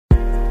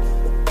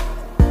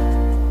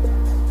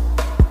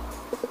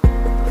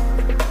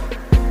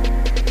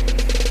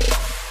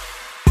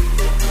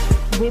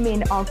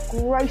women are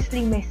grossly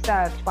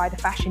misserved by the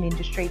fashion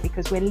industry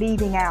because we're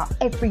leaving out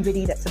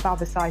everybody that's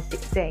above a size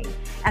 16.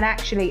 And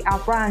actually, our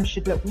brand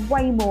should look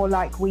way more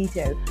like we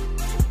do.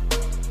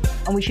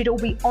 And we should all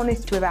be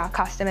honest with our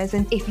customers.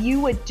 And if you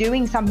were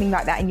doing something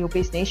like that in your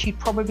business, you'd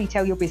probably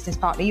tell your business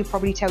partner, you'd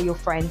probably tell your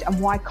friend. And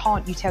why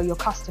can't you tell your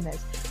customers?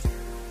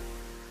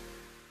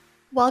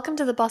 Welcome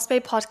to the Boss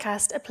Babe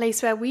podcast, a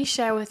place where we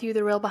share with you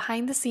the real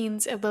behind the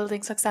scenes of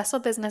building successful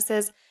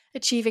businesses,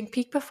 achieving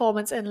peak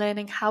performance, and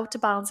learning how to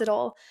balance it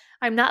all.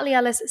 I'm Natalie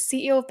Ellis,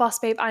 CEO of Boss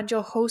Babe and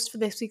your host for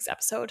this week's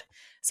episode.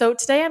 So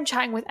today I'm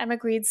chatting with Emma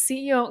Grede,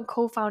 CEO and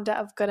co-founder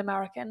of Good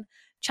American.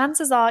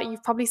 Chances are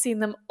you've probably seen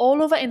them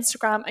all over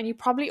Instagram and you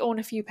probably own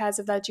a few pairs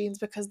of their jeans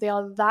because they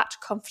are that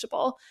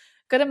comfortable.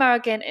 Good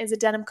American is a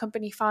denim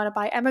company founded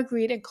by Emma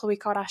Grede and Khloe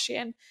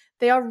Kardashian.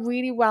 They are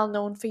really well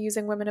known for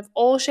using women of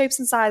all shapes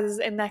and sizes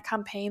in their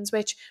campaigns,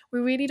 which we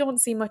really don't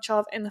see much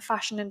of in the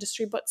fashion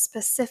industry, but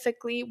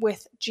specifically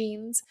with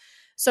jeans.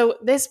 So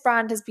this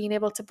brand has been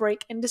able to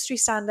break industry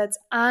standards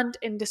and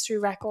industry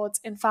records.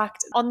 In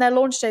fact, on their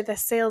launch day, their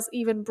sales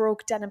even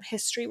broke denim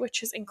history,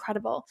 which is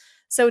incredible.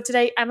 So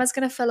today, Emma's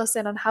going to fill us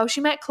in on how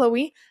she met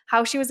Khloe,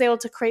 how she was able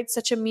to create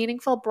such a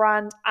meaningful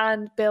brand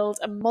and build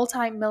a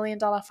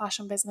multi-million-dollar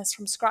fashion business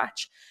from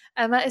scratch.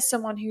 Emma is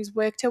someone who's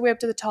worked her way up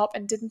to the top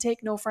and didn't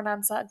take no for an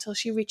answer until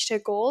she reached her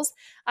goals.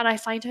 And I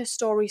find her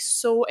story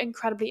so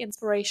incredibly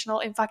inspirational.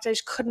 In fact, I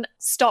just couldn't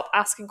stop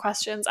asking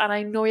questions. And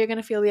I know you're going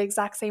to feel the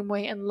exact same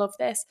way and love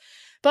this.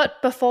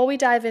 But before we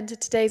dive into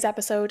today's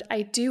episode,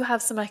 I do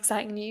have some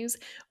exciting news.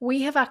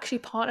 We have actually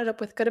partnered up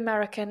with Good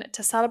American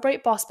to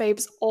celebrate Boss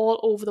Babes all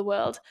over the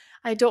world.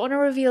 I don't want to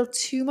reveal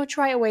too much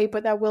right away,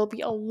 but there will be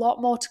a lot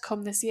more to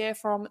come this year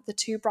from the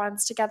two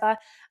brands together.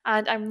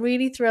 And I'm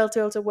really thrilled to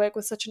be able to work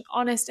with such an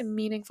honest and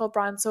meaningful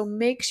brand. So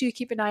make sure you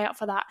keep an eye out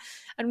for that.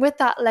 And with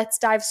that, let's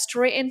dive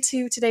straight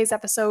into today's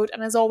episode.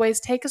 And as always,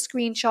 take a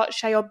screenshot,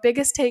 share your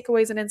biggest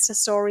takeaways and Insta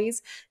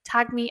stories,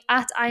 tag me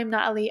at I am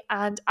Natalie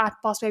and at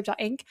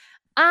bossbabe.inc.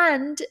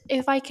 And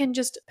if I can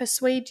just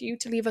persuade you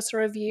to leave us a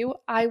review,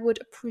 I would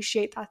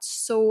appreciate that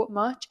so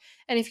much.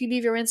 And if you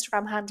leave your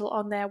Instagram handle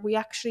on there, we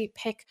actually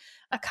pick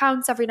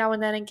accounts every now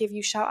and then and give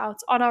you shout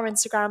outs on our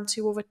Instagram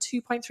to over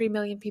 2.3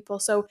 million people.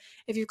 So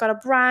if you've got a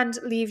brand,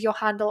 leave your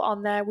handle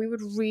on there. We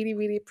would really,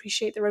 really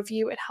appreciate the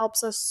review. It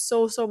helps us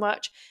so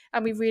much.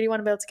 And we really want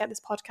to be able to get this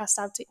podcast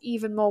out to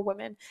even more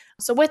women.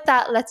 So with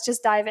that, let's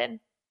just dive in.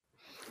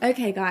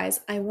 Okay,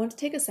 guys, I want to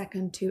take a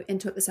second to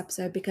interrupt this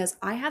episode because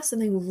I have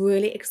something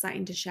really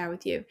exciting to share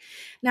with you.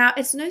 Now,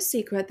 it's no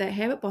secret that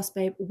here at Boss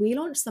Babe, we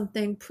launch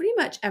something pretty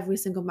much every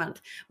single month,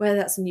 whether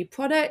that's a new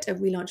product, a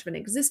relaunch of an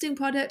existing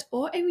product,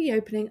 or a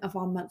reopening of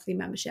our monthly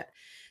membership.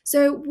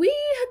 So we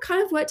have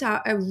kind of worked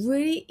out a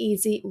really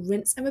easy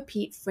rinse and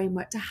repeat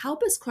framework to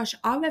help us crush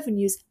our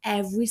revenues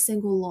every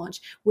single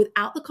launch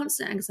without the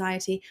constant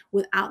anxiety,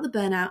 without the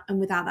burnout, and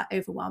without that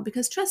overwhelm.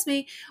 Because trust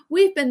me,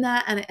 we've been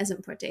there and it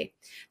isn't pretty.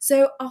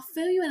 So I'll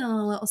fill you in on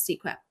a little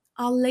secret.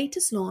 Our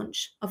latest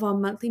launch of our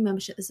monthly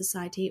membership to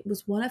Society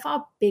was one of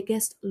our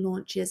biggest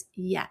launches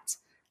yet,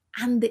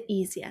 and the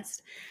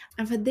easiest.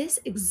 And for this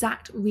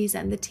exact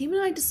reason, the team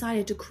and I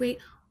decided to create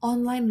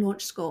online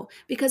launch school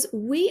because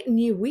we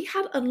knew we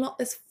had unlocked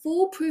this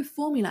foolproof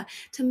formula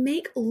to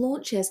make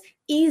launches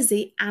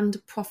easy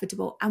and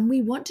profitable, and we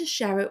want to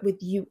share it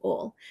with you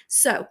all.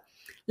 So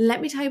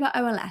let me tell you about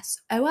OLS.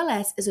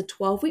 OLS is a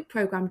 12-week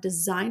program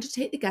designed to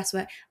take the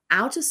guesswork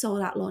out of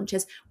sold out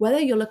launches, whether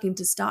you're looking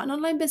to start an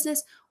online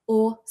business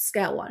or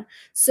scale one.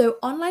 So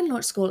online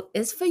launch school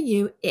is for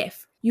you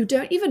if you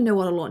don't even know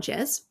what a launch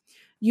is,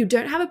 you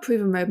don't have a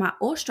proven roadmap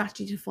or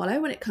strategy to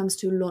follow when it comes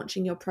to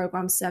launching your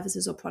programs,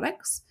 services, or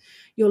products.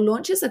 Your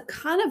launches are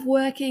kind of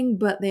working,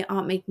 but they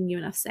aren't making you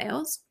enough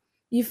sales.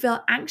 You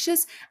feel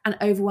anxious and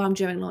overwhelmed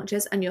during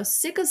launches, and you're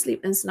sick of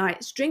sleepless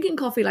nights, drinking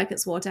coffee like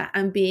it's water,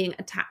 and being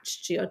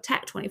attached to your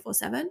tech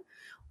 24/7.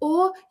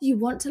 Or you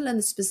want to learn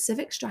the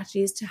specific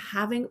strategies to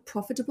having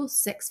profitable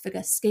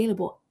six-figure,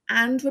 scalable,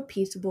 and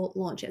repeatable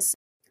launches.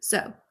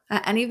 So,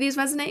 are any of these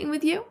resonating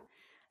with you?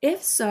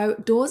 If so,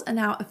 doors are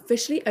now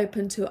officially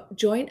open to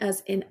join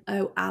us in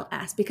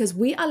OLS because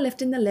we are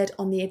lifting the lid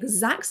on the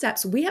exact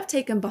steps we have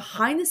taken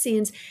behind the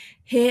scenes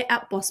here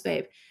at Boss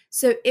Babe.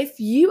 So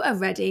if you are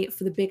ready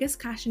for the biggest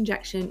cash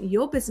injection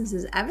your business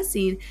has ever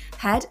seen,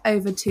 head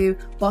over to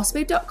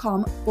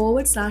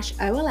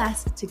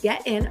bossbabe.com/OLS to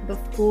get in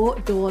before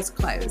doors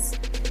close.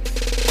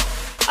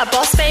 A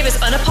boss babe is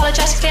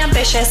unapologetically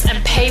ambitious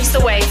and paves the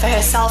way for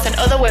herself and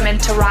other women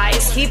to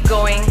rise. Keep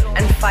going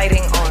and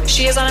fighting on.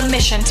 She is on a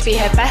mission to be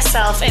her best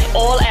self in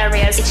all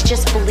areas. It's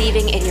just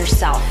believing in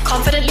yourself.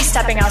 Confidently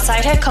stepping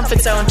outside her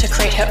comfort zone to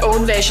create her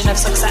own version of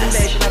success.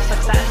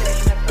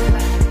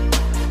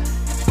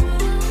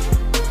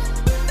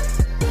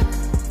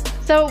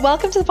 So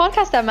welcome to the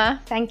podcast,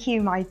 Emma. Thank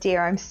you, my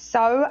dear. I'm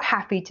so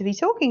happy to be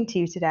talking to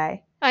you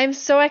today. I'm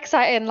so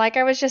excited. Like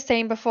I was just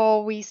saying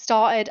before we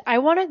started, I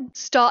want to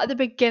start at the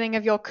beginning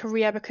of your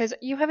career because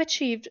you have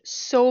achieved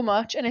so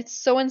much and it's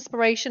so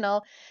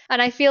inspirational.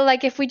 And I feel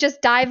like if we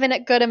just dive in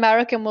at Good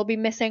American, we'll be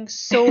missing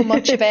so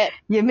much of it.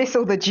 You miss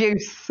all the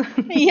juice.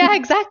 Yeah,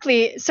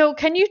 exactly. So,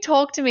 can you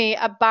talk to me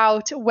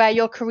about where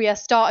your career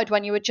started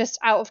when you were just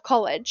out of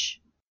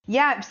college?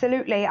 Yeah,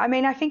 absolutely. I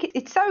mean, I think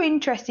it's so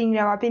interesting.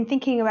 I've been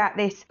thinking about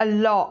this a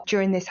lot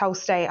during this whole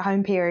stay at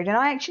home period, and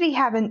I actually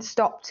haven't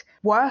stopped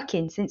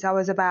working since I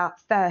was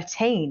about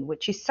 13,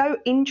 which is so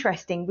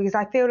interesting because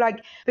I feel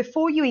like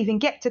before you even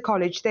get to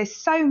college, there's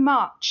so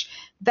much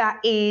that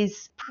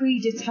is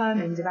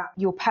predetermined about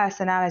your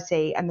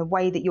personality and the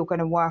way that you're going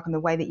to work and the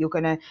way that you're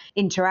going to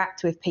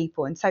interact with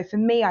people. And so for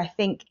me, I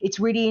think it's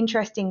really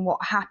interesting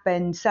what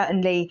happened,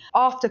 certainly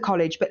after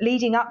college, but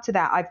leading up to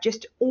that, I've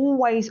just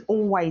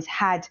always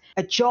had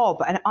a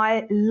job and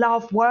I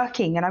love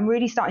working. And I'm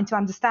really starting to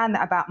understand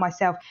that about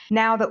myself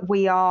now that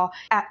we are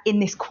in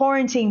this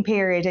quarantine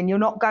period and you're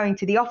not going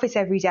to the office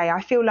every day.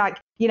 I feel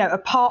like a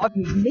part of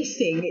me is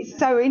missing. It's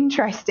so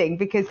interesting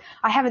because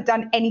I haven't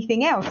done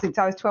anything else since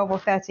I was 12 or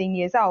 13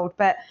 years old.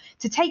 But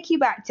to take you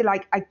back to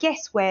I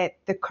guess where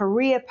the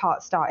career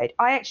part started,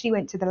 I actually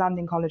went to the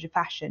London College of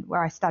Fashion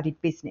where I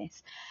studied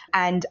business.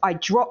 And I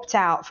dropped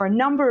out for a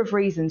number of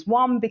reasons.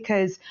 One,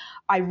 because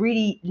I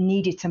really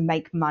needed to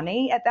make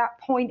money at that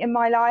point in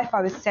my life.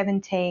 I was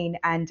 17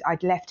 and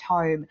I'd left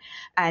home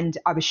and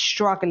I was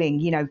struggling,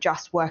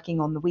 just working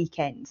on the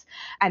weekends.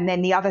 And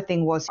then the other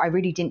thing was I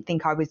really didn't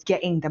think I was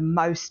getting the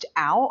most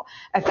out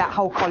of that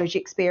whole college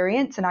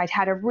experience. And I'd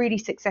had a really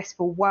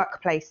successful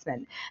work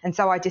placement. And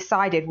so I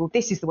decided, well,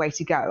 this is the way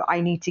to go. I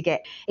need to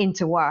get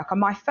into work. And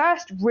my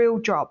first real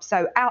job,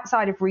 so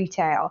outside of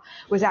retail,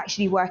 was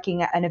actually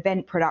working at an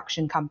event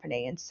production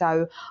company. And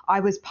so I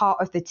was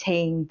part of the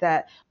team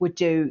that would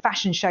do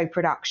fashion show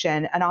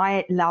production. And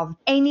I loved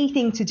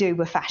anything to do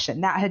with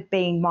fashion. That had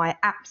been my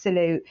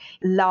absolute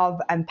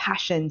love and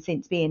passion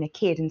since being a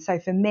kid. And so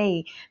for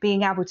me,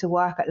 being able to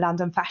work at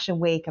London Fashion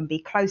Week and be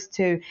close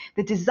to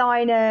the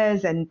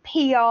designers and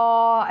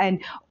PR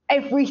and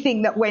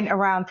everything that went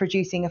around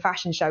producing a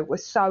fashion show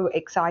was so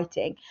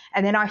exciting.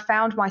 And then I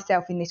found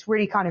myself in this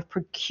really kind of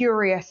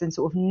precarious and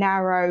sort of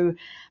narrow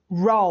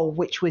role,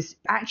 which was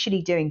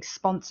actually doing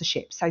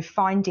sponsorship. So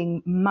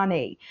finding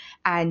money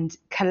and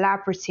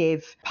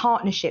collaborative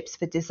partnerships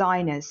for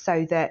designers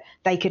so that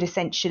they could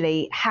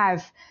essentially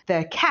have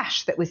the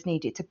cash that was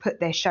needed to put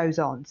their shows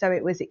on. So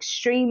it was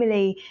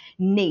extremely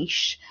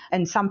niche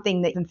and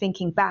something that,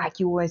 thinking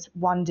back, you always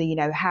wonder,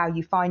 how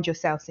you find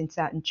yourselves in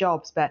certain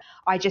jobs. But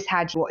I just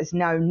had what is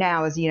known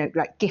now as,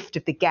 like gift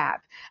of the gab.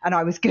 And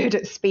I was good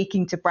at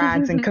speaking to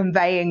brands and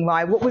conveying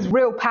what was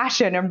real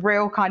passion and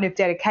real kind of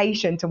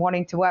dedication to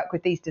wanting to work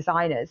with these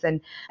designers.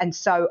 And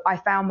so I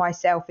found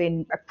myself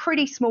in a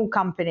pretty small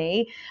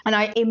company.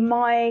 And in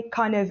my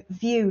kind of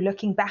view,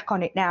 looking back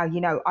on it now,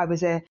 I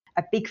was a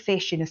big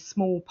fish in a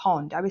small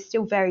pond. I was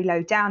still very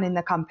low down in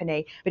the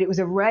company, but it was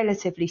a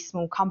relatively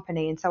small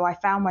company. And so I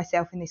found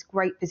myself in this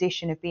great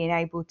position of being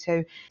able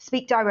to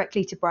speak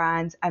directly to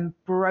brands and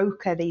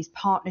broker these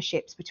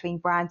partnerships between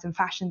brands and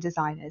fashion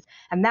designers.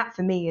 And that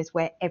for me is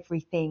where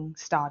everything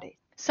started.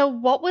 So,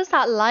 what was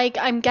that like?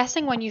 I'm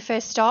guessing when you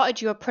first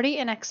started, you were pretty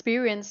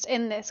inexperienced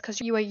in this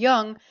because you were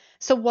young.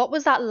 So, what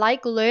was that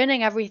like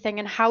learning everything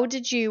and how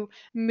did you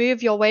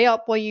move your way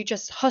up? Were you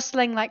just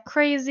hustling like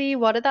crazy?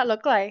 What did that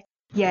look like?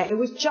 Yeah, it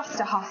was just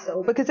a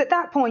hustle because at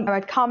that point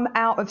I'd come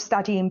out of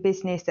studying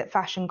business at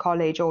Fashion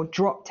College, or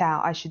dropped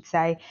out, I should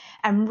say.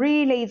 And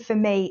really for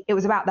me, it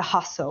was about the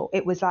hustle.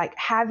 It was like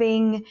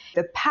having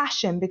the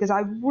passion because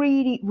I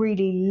really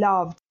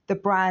loved the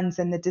brands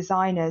and the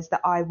designers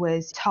that I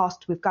was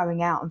tasked with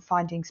going out and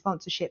finding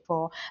sponsorship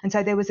for. And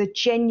so there was a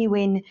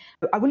genuine,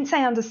 I wouldn't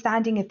say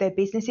understanding of their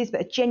businesses,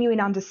 but a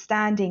genuine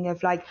understanding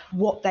of like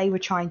what they were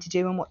trying to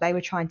do and what they were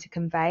trying to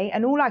convey.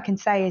 And all I can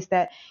say is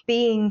that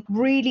being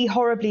really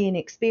horribly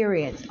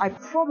inexperienced, I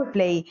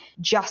probably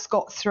just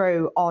got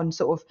through on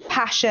sort of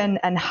passion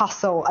and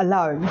hustle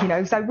alone,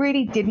 because I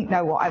really didn't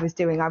know what I was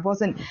doing. I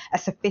wasn't a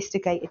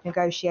sophisticated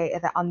negotiator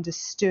that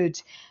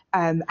understood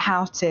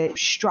how to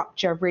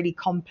structure really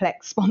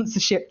complex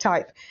sponsorship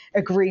type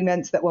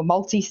agreements that were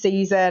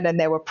multi-season, and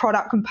there were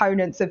product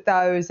components of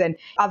those and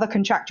other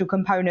contractual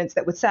components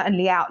that would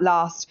certainly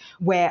outlast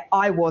where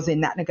I was in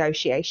that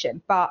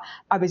negotiation. But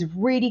I was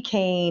really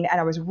keen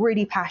and I was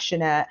really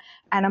passionate,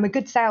 and I'm a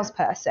good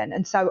salesperson.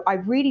 And so I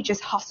really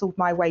just hustled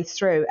my way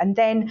through. And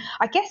then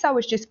I guess I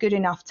was just good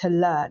enough to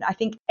learn. I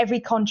think every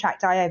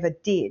contract I ever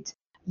did,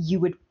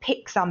 you would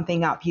pick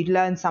something up, you'd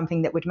learn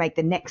something that would make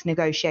the next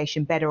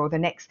negotiation better or the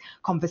next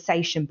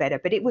conversation better.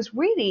 But it was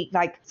really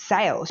like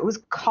sales. It was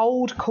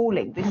cold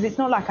calling because it's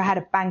not like I had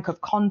a bank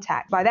of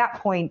contact. By that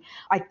point,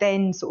 I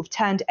then sort of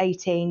turned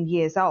 18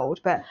 years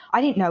old, but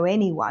I didn't know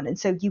anyone. And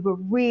so you were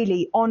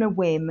really on a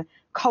whim,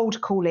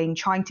 cold calling,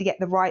 trying to get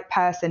the right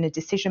person, a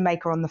decision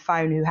maker on the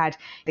phone who had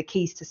the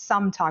keys to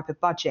some type of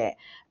budget.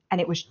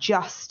 And it was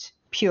just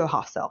pure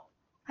hustle.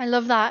 I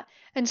love that.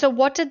 And so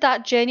what did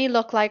that journey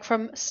look like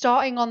from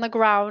starting on the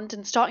ground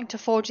and starting to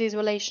forge these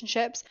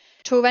relationships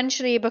to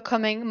eventually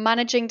becoming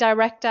managing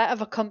director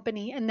of a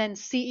company and then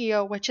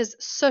CEO, which is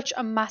such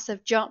a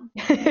massive jump?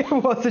 It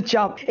was a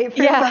jump. It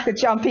feels like a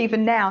jump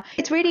even now.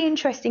 It's really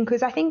interesting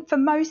because I think for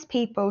most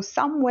people,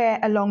 somewhere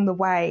along the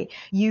way,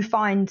 you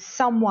find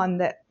someone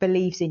that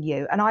believes in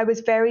you. And I was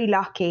very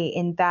lucky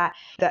in that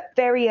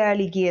very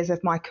early years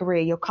of my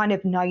career, you're kind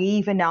of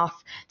naive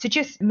enough to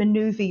just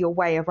maneuver your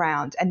way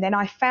around. And then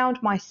I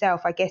found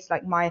myself, I guess,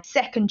 like my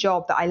second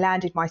job that I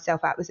landed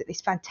myself at was at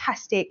this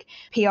fantastic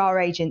PR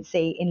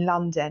agency in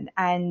London.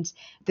 And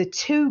the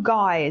two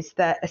guys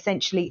that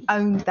essentially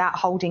owned that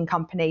holding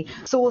company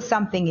saw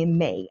something in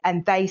me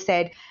and they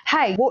said,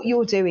 hey, what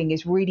you're doing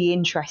is really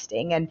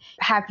interesting. And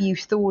have you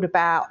thought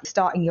about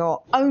starting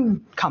your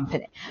own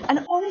company?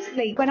 And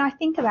honestly, when I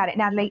think about it,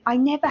 Natalie, I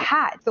never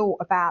had thought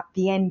about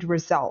the end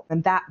result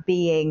and that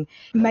being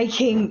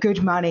making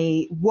good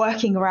money,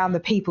 working around the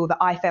people that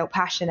I felt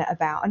passionate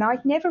about. And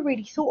I'd never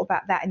really thought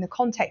about that in the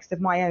context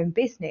of my own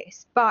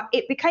business. But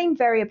it became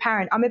very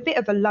apparent I'm a bit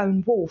of a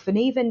lone wolf. And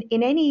even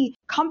in any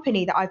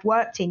company that I've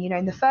worked in,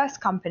 in the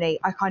first company,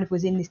 I kind of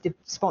was in this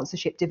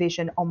sponsorship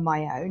division on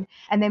my own.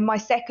 And then my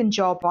second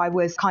job, I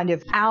was kind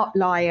of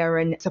outlier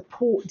and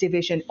support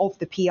division of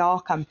the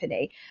PR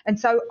company. And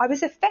so I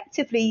was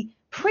effectively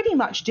pretty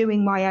much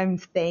doing my own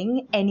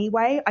thing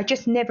anyway. I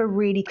just never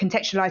really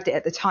contextualized it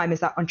at the time as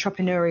that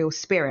entrepreneurial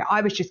spirit.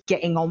 I was just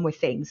getting on with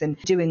things and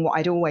doing what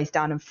I'd always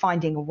done and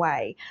finding a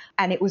way.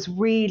 And it was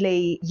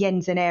really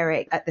Jens and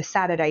Eric at the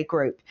Saturday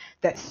group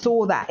that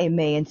saw that in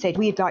me and said,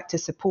 we'd like to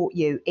support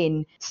you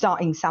in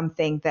starting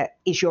something that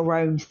is your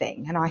own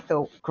thing. And I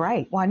thought,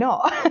 great, why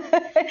not?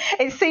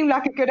 It seemed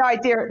like a good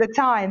idea at the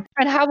time.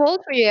 And how old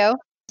were you?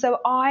 So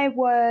I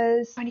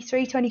was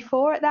 23,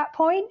 24 at that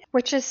point.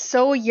 Which is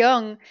so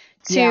young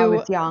I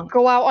was young.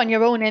 Go out on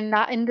your own in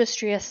that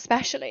industry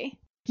especially.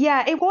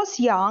 Yeah, it was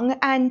young.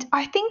 And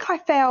I think I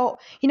felt,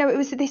 it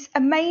was this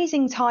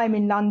amazing time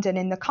in London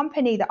in the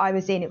company that I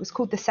was in. It was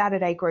called the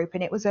Saturday Group.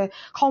 And it was a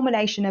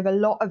culmination of a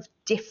lot of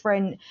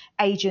different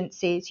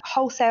agencies,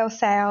 wholesale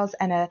sales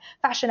and a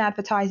fashion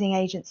advertising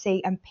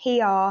agency and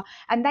PR.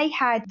 And they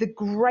had the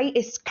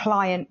greatest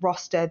client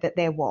roster that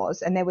there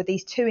was. And there were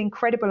these two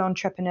incredible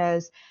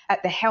entrepreneurs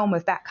at the helm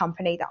of that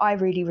company that I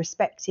really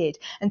respected.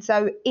 And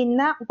so in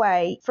that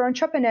way, for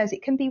entrepreneurs,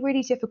 it can be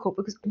really difficult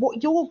because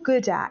what you're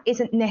good at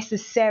isn't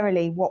necessarily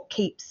what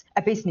keeps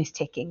a business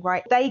ticking,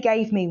 right? They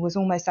gave me was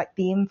almost like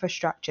the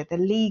infrastructure, the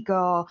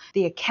legal,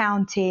 the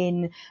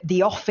accounting,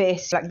 the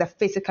office, like the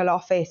physical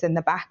office and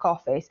the back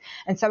office.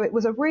 And so it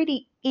was a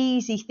really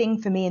easy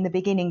thing for me in the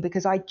beginning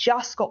because I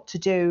just got to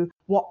do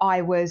what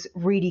I was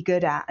really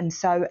good at. And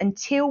so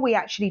until we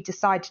actually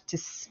decided to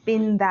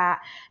spin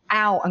that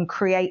out and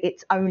create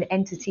its own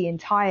entity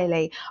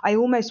entirely, I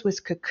almost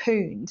was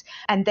cocooned.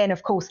 And then,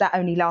 of course, that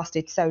only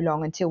lasted so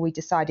long until we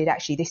decided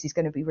actually this is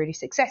going to be really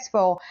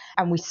successful.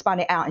 And we spun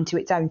it out into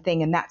its own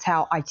thing. And that's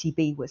how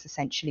ITB was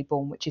essentially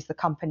born, which is the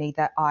company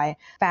that I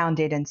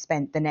founded and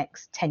spent the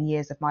next 10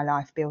 years of my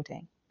life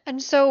building.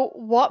 And so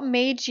what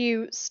made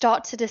you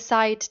start to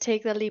decide to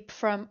take the leap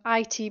from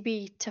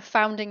ITB to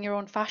founding your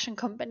own fashion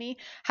company?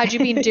 Had you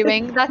been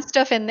doing that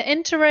stuff in the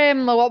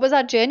interim, or what was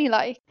that journey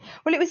like?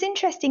 Well, it was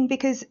interesting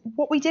because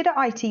what we did at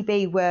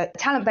ITB were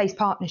talent-based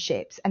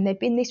partnerships, and there'd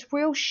been this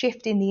real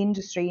shift in the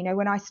industry.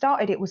 When I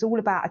started, it was all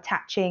about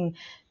attaching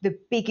the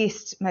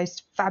biggest,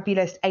 most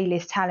fabulous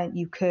A-list talent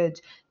you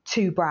could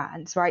to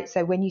brands, right?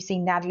 So when you see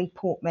Natalie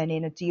Portman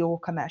in a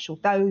Dior commercial,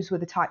 those were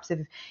the types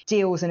of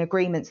deals and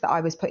agreements that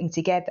I was putting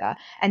together.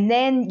 And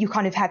then you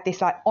kind of had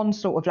this like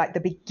onslaught of like the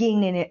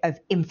beginning of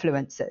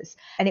influencers.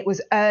 And it was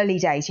early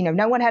days,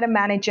 no one had a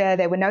manager.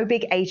 There were no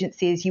big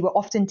agencies. You were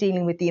often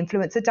dealing with the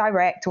influencer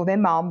direct or their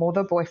mum or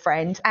their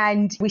boyfriend.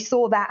 And we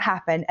saw that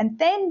happen. And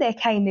then there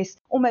came this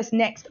almost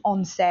next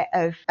onset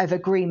of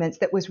agreements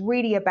that was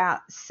really about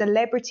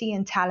celebrity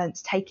and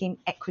talents taking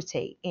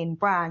equity in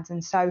brands.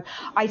 And so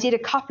I did a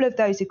couple of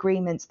those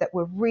agreements that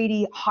were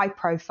really high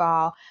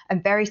profile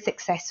and very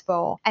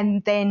successful.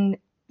 And then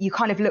you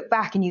kind of look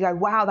back and you go,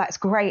 wow, that's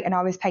great. And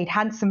I was paid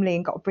handsomely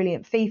and got a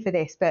brilliant fee for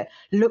this. But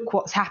look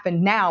what's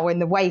happened now in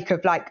the wake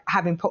of like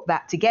having put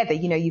that together.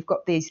 You've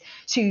got these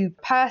two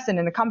person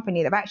and a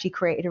company that have actually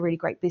created a really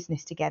great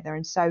business together.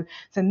 And so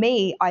for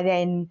me, I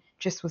then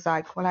just was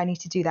like, well, I need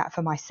to do that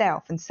for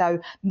myself. And so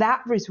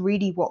that was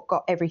really what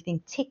got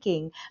everything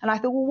ticking. And I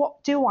thought, well,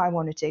 what do I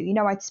want to do?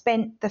 I'd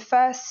spent the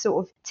first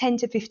sort of 10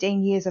 to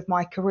 15 years of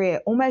my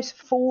career almost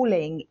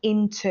falling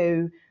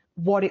into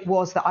what it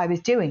was that I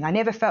was doing. I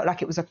never felt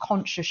like it was a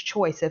conscious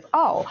choice of,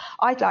 oh,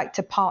 I'd like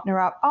to partner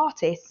up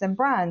artists and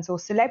brands or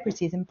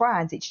celebrities and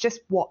brands. It's just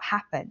what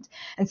happened.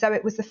 And so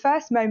it was the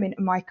first moment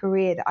in my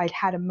career that I'd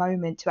had a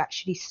moment to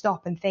actually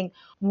stop and think,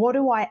 what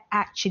do I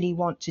actually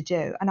want to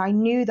do? And I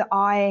knew that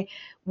I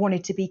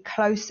wanted to be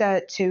closer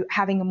to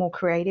having a more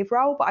creative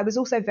role, but I was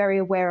also very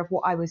aware of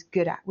what I was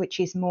good at, which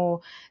is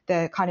more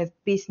the kind of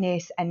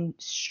business and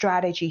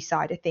strategy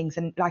side of things.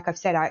 And like I've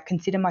said, I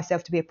consider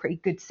myself to be a pretty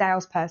good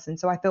salesperson.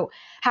 So I thought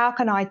how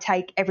can I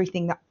take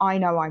everything that I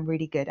know I'm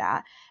really good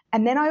at?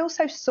 And then I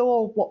also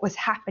saw what was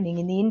happening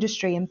in the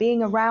industry, and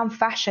being around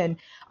fashion,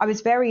 I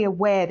was very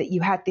aware that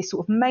you had this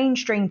sort of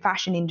mainstream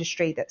fashion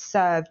industry that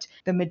served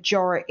the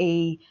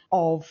majority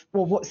of,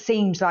 well, what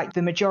seemed like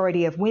the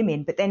majority of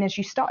women. But then as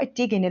you started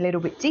digging a little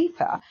bit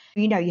deeper,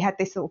 you had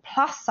this little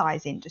plus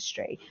size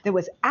industry that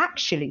was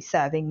actually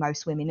serving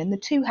most women, and the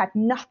two had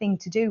nothing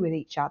to do with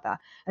each other.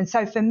 And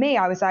so for me,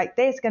 I was like,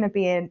 there's going to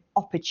be an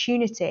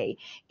opportunity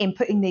in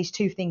putting these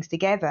two things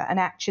together. And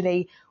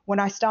actually, when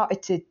I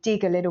started to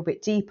dig a little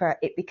bit deeper,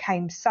 it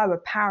became so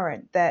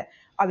apparent that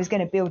I was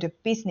going to build a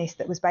business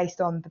that was based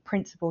on the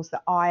principles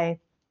that I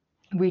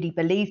really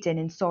believed in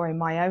and saw in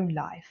my own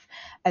life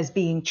as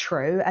being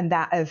true, and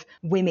that of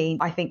women.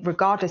 I think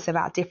regardless of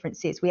our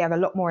differences, we have a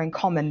lot more in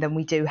common than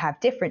we do have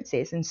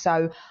differences. And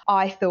so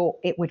I thought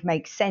it would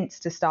make sense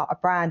to start a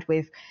brand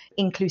with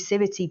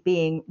inclusivity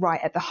being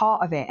right at the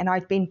heart of it. And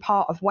I'd been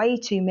part of way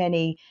too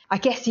many, I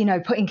guess,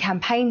 putting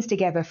campaigns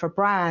together for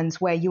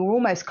brands where you were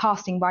almost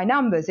casting by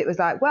numbers. It was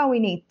like, well, we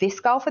need this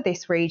girl for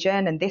this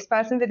region and this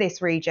person for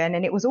this region.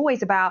 And it was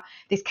always about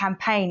this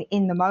campaign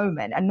in the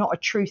moment and not a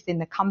truth in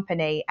the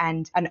company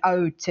and an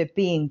ode to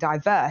being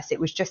diverse. It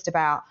was just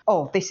about,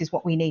 oh, this is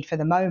what we need for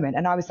the moment.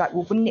 And I was like,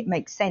 well, wouldn't it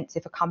make sense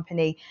if a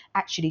company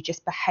actually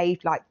just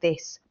behaved like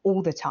this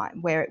all the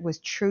time, where it was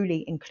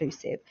truly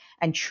inclusive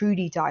and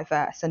truly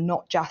diverse, and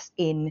not just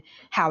in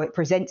how it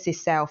presents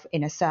itself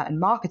in a certain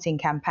marketing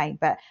campaign,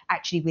 but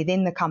actually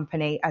within the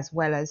company as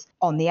well as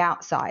on the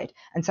outside.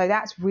 And so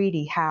that's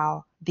really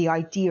how the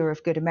idea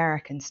of Good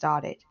American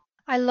started.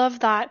 I love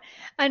that.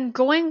 And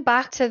going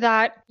back to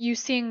that, you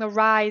seeing a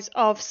rise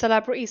of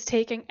celebrities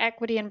taking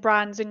equity in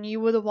brands, and you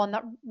were the one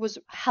that was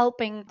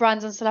helping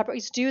brands and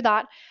celebrities do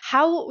that.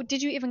 How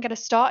did you even get a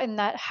start in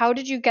that? How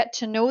did you get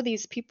to know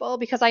these people?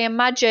 Because I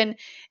imagine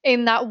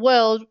in that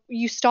world,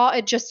 you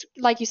started just,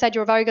 like you said,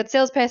 you're a very good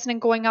salesperson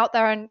and going out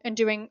there and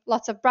doing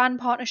lots of brand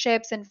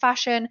partnerships in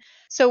fashion.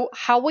 So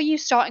how were you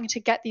starting to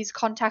get these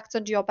contacts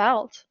under your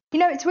belt?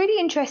 It's really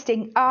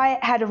interesting. I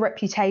had a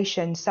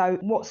reputation. So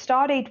what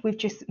started with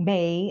just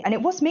me, and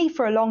it was me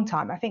for a long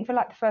time. I think for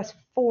like the first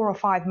 4 or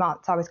 5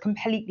 months, I was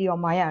completely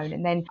on my own.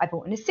 And then I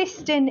brought an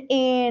assistant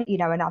in,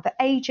 another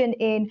agent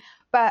in.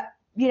 But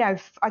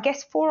I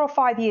guess 4 or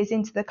 5 years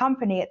into the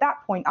company, at that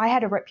point, I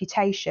had a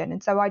reputation.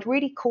 And so I'd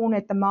really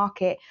cornered the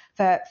market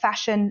for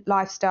fashion,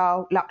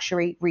 lifestyle,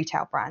 luxury,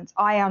 retail brands.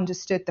 I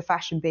understood the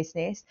fashion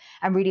business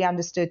and really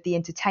understood the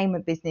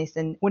entertainment business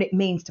and what it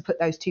means to put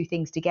those two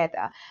things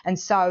together. And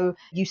so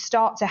you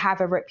start to have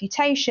a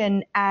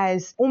reputation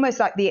as almost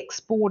like the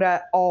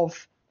exporter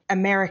of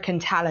American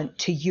talent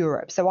to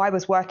Europe. So I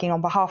was working on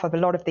behalf of a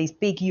lot of these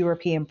big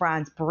European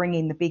brands,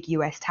 bringing the big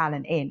US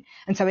talent in.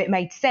 And so it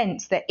made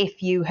sense that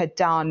if you had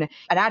done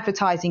an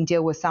advertising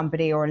deal with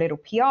somebody or a little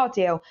PR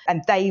deal,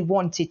 and they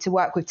wanted to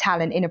work with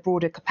talent in a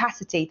broader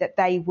capacity, that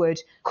they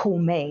would call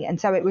me. And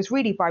so it was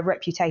really by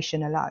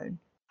reputation alone.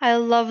 I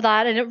love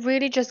that. And it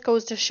really just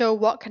goes to show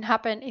what can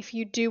happen if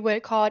you do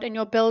work hard and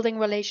you're building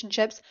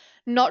relationships,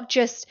 not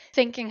just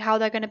thinking how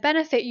they're going to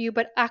benefit you,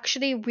 but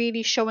actually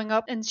really showing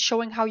up and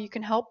showing how you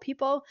can help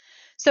people.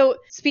 So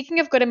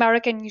speaking of Good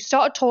American, you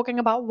started talking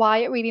about why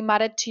it really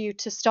mattered to you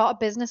to start a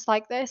business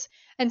like this.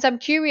 And so I'm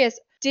curious,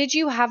 did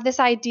you have this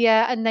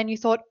idea and then you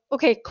thought,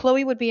 okay,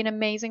 Chloe would be an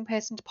amazing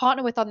person to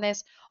partner with on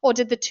this? Or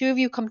did the two of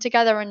you come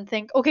together and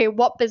think, okay,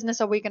 what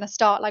business are we going to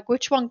start? Like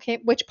which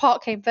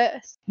part came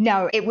first?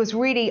 No, it was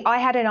really, I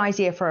had an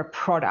idea for a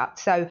product.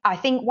 So I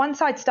think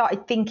once I'd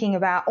started thinking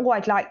about,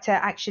 I'd like to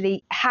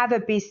actually have a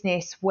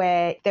business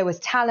where there was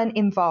talent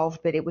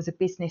involved, but it was a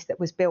business that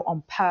was built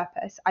on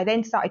purpose. I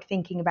then started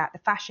thinking about the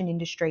fashion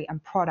industry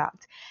and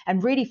product.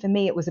 And really for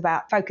me, it was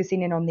about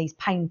focusing in on these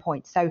pain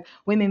points. So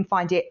women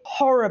find it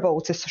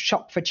horrible to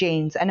shop for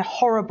jeans and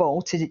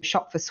horrible to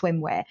shop for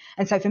swimwear.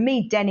 And so for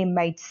me, denim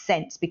made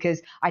sense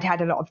because I'd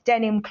had a lot of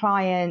denim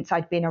clients.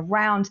 I'd been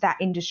around that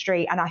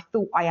industry and I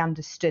thought I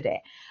understood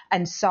it.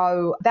 And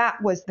so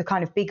that was the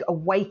kind of big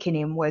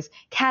awakening was,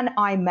 can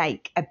I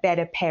make a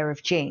better pair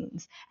of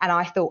jeans? And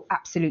I thought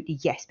absolutely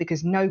yes,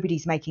 because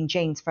nobody's making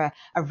jeans for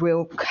a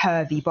real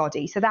curvy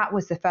body. So that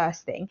was the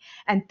first thing.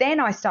 And then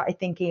I started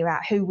thinking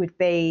about who would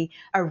be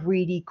a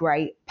really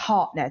great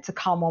partner to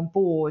come on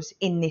board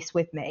in this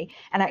with me.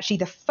 And actually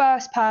the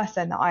first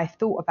person that I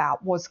thought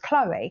about was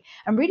Chloe.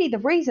 And really the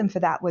reason for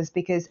that was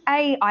because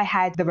I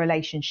had the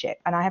relationship,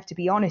 and I have to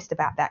be honest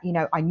about that.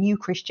 I knew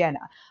Kris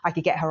Jenner. I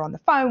could get her on the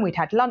phone. We'd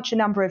had lunch a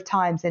number of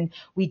times and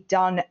we'd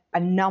done a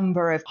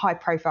number of high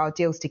profile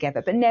deals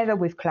together, but never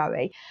with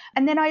Chloe.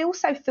 And then I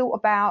also thought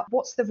about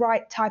what's the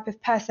right type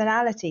of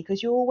personality,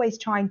 because you're always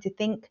trying to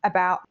think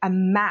about a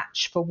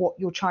match for what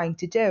you're trying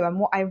to do. And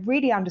what I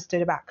really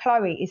understood about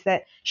Chloe is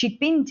that she'd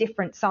been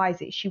different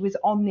sizes. She was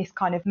on this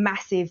kind of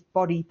massive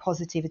body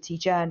positivity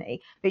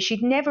journey, but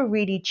she'd never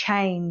really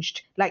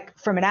changed like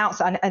from an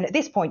outside. And at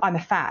this point, I'm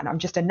a fan. I'm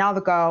just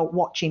another girl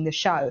watching the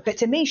show. But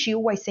to me, she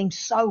always seemed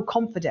so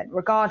confident,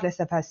 regardless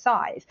of her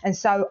size. And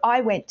so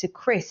I went to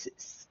Kris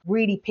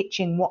really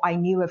pitching what I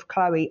knew of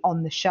Chloe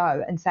on the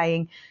show and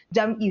saying,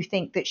 don't you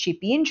think that she'd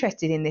be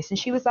interested in this? And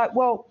she was like,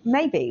 well,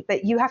 maybe,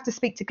 but you have to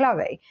speak to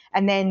Chloe.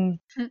 And then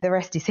the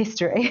rest is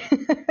history.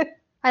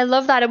 I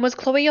love that. And was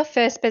Chloe your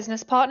first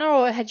business partner,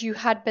 or had you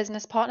had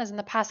business partners in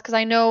the past? Because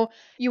I know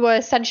you were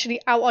essentially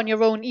out on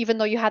your own, even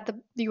though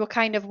you were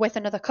kind of with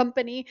another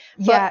company.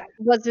 But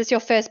was this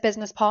your first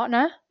business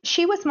partner?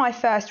 She was my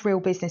first real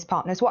business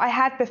partners. What I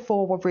had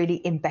before were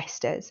really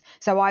investors.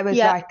 So I was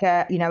like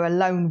a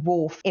lone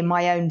wolf in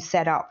my own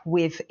setup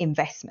with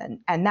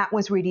investment. And that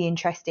was really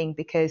interesting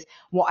because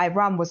what I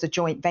run was a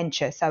joint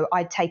venture. So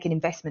I'd taken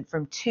investment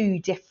from two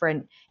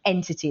different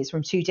entities,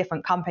 from two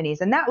different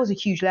companies. And that was a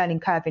huge learning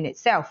curve in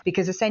itself,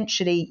 because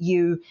essentially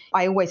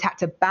I always had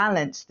to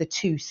balance the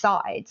two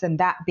sides, and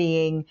that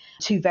being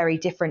two very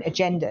different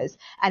agendas.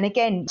 And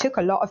again, took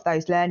a lot of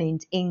those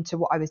learnings into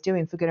what I was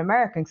doing for Good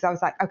American, because I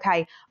was like,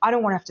 okay, I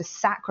don't want to have to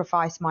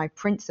sacrifice my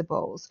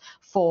principles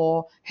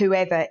for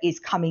whoever is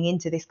coming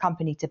into this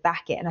company to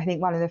back it. And I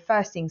think one of the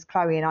first things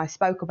Chloe and I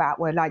spoke about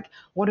were like,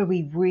 what do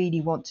we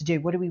really want to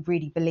do? What do we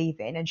really believe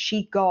in? And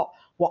she got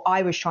what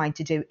I was trying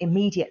to do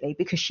immediately,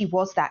 because she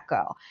was that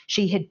girl.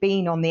 She had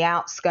been on the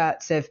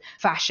outskirts of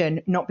fashion,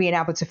 not being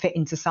able to fit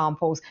into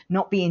samples,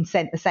 not being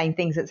sent the same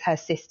things as her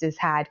sisters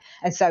had.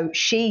 And so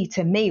she,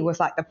 to me, was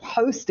like the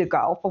poster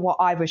girl for what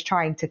I was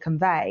trying to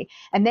convey.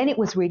 And then it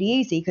was really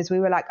easy, because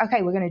we were like,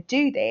 okay, we're going to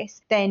do this.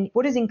 Then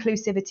what does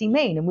inclusivity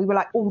mean? And we were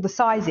like, all the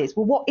sizes.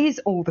 Well, what is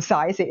all the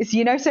sizes?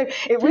 So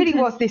it really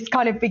was this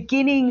kind of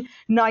beginning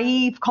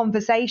naive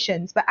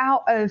conversations. But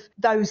out of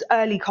those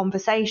early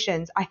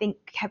conversations, I think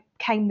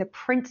came the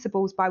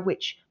principles by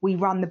which we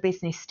run the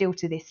business still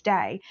to this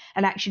day.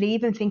 And actually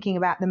even thinking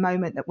about the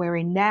moment that we're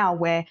in now,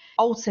 where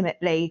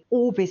ultimately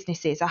all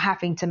businesses are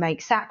having to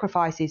make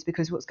sacrifices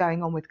because of what's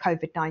going on with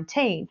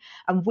COVID-19.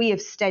 And we have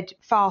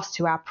steadfast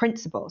to our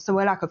principles. So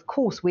we're like, of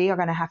course, we are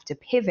going to have to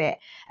pivot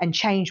and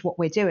change what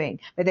we're doing.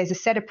 But there's a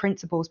set of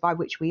principles by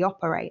which we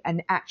operate.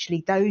 And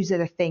actually, those are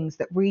the things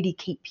that really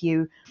keep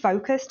you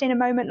focused in a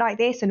moment like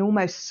this and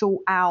almost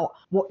sort out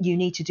what you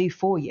need to do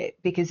for you.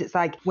 Because it's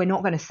like, we're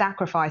not going to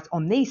sacrifice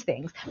on these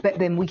things, but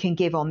then we can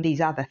give on these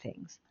other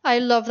things. I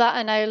love that.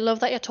 And I love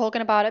that you're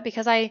talking about it,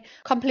 because I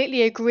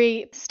completely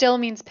agree. Still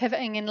means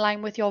pivoting in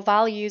line with your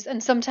values.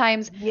 And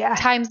sometimes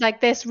times like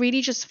this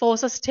really just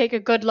force us to take a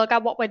good look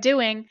at what we're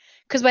doing.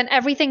 Because when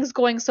everything's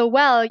going so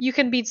well, you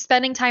can be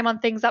spending time on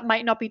things that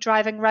might not be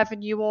driving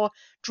revenue or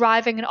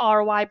driving an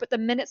ROI. But the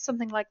minute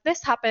something like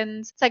this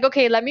happens, it's like,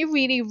 okay, let me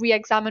really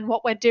re-examine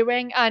what we're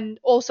doing and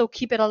also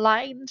keep it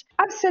aligned.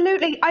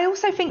 Absolutely. I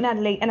also think,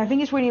 Natalie, and I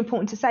think it's really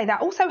important to say,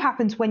 that also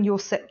happens when you're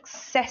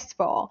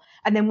successful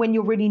and then when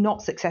you're really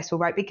not successful,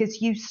 right?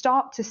 Because you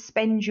start to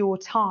spend your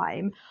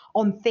time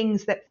on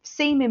things that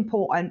seem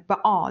important but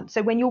aren't.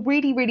 So when you're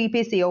really, really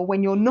busy, or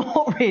when you're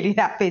not really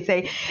that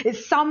busy, it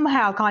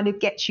somehow kind of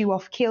gets you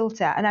off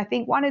kilter. And I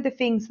think one of the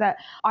things that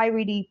I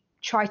really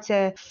try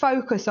to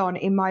focus on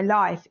in my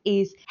life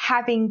is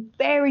having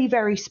very,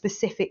 very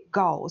specific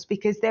goals,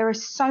 because there are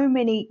so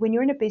many, when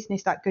you're in a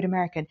business like Good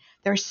American,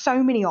 there are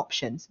so many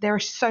options, there are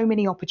so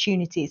many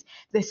opportunities,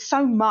 there's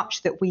so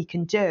much that we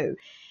can do.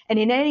 And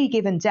in any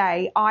given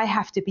day, I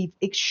have to be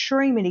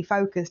extremely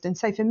focused. And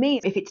so for me,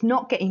 if it's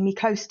not getting me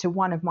close to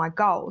one of my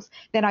goals,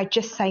 then I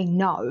just say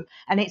no.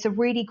 And it's a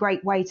really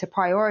great way to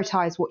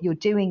prioritize what you're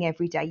doing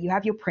every day. You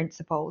have your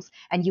principles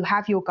and you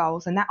have your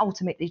goals, and that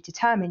ultimately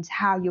determines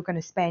how you're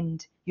going to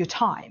spend your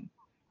time.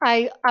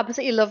 I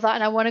absolutely love that.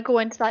 And I want to go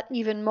into that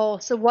even more.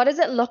 So what does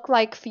it look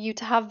like for you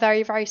to have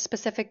very, very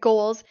specific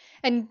goals?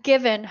 And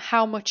given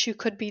how much you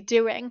could be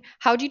doing,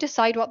 how do you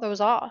decide what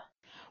those are?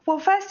 Well,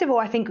 first of all,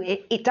 I think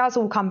it does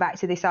all come back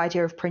to this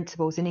idea of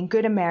principles. And in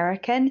Good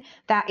American,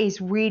 that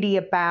is really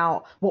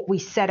about what we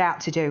set out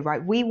to do,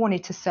 right? We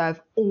wanted to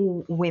serve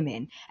all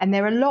women. And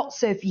there are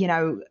lots of,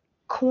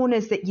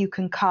 corners that you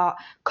can cut,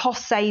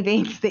 cost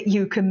savings that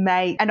you can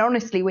make. And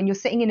honestly, when you're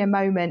sitting in a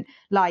moment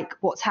like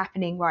what's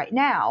happening right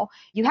now,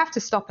 you have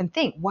to stop and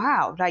think,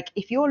 wow, like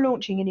if you're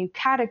launching a new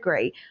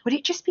category, would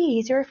it just be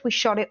easier if we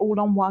shot it all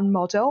on one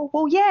model?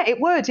 Well, yeah,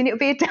 it would. And it would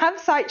be a damn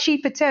sight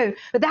cheaper too.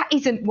 But that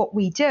isn't what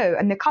we do.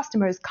 And the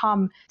customer has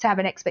come to have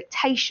an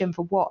expectation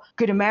for what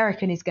Good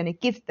American is going to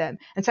give them.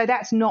 And so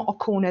that's not a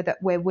corner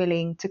that we're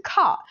willing to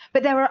cut.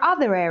 But there are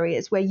other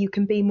areas where you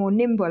can be more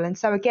nimble. And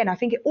so again, I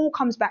think it all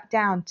comes back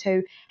down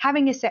to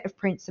having a set of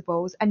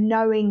principles and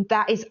knowing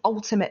that is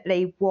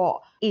ultimately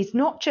what is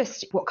not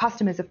just what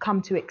customers have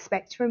come to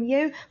expect from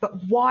you, but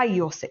why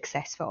you're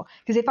successful.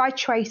 Because if I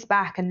trace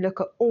back and look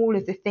at all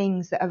of the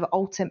things that have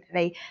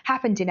ultimately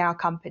happened in our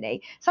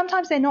company,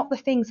 sometimes they're not the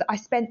things that I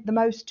spent the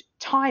most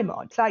time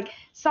on. It's like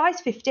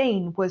size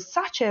 15 was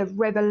such a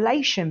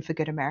revelation for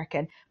Good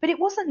American, but it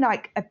wasn't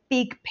like a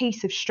big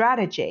piece of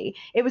strategy.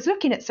 It was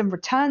looking at some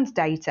returns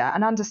data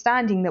and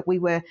understanding that we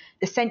were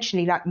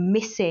essentially like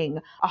missing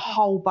a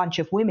whole bunch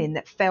of women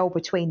that fell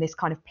between this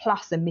kind of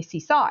plus and missy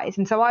size.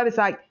 And so I was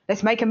like,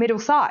 let's make a middle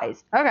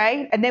size.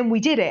 Okay. And then we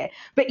did it.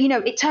 But,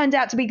 it turned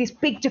out to be this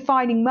big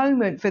defining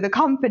moment for the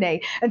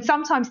company. And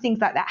sometimes things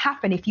like that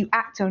happen if you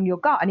act on your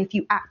gut and if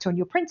you act on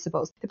your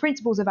principles. The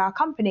principles of our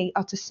company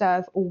are to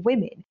serve all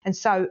women. And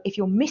so if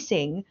you're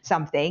missing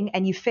something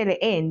and you fill it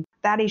in,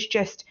 that is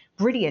just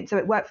brilliant. So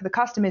it worked for the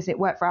customers, it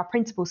worked for our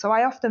principals. So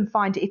I often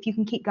find if you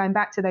can keep going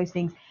back to those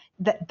things,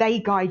 that they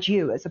guide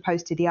you as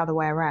opposed to the other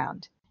way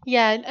around.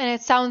 Yeah, and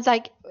it sounds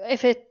like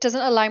if it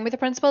doesn't align with the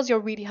principles, you're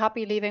really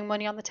happy leaving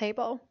money on the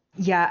table.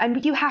 Yeah,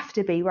 and you have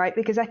to be, right?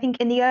 Because I think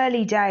in the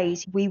early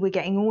days, we were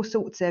getting all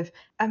sorts of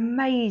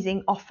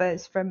amazing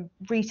offers from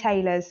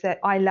retailers that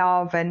I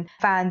love and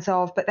fans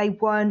of, but they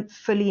weren't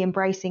fully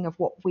embracing of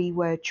what we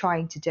were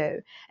trying to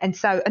do. And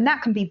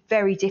that can be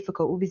very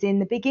difficult because in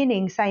the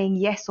beginning, saying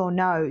yes or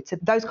no to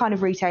those kind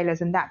of retailers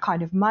and that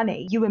kind of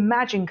money, you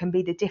imagine can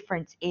be the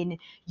difference in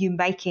you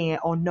making it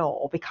or not,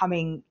 or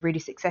becoming really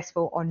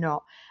successful or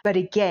not. But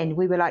again,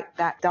 we were like,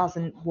 that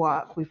doesn't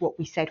work with what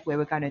we said we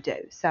were going to do.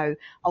 So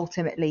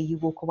ultimately, you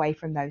walk away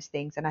from those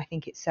things, and I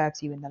think it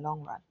serves you in the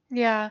long run.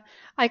 Yeah,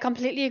 I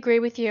completely agree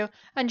with you.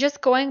 And just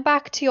going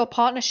back to your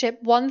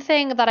partnership, one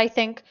thing that I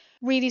think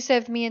really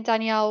served me and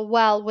Danielle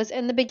well was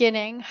in the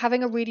beginning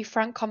having a really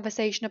frank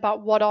conversation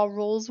about what our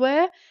roles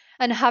were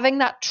and having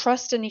that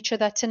trust in each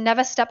other to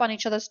never step on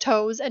each other's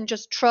toes and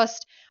just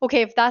trust,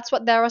 okay, if that's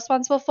what they're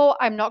responsible for,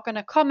 I'm not going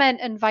to comment,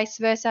 and vice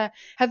versa.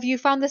 Have you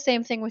found the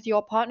same thing with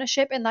your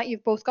partnership in that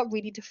you've both got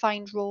really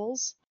defined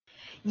roles?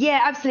 Yeah,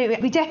 absolutely.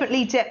 We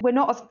definitely do. We're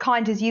not as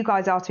kind as you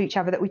guys are to each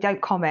other that we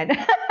don't comment.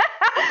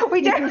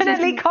 We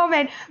definitely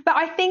comment. But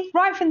I think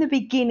right from the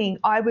beginning,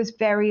 I was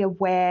very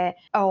aware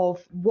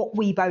of what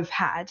we both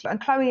had.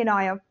 And Chloe and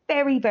I are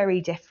very,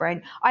 very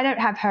different. I don't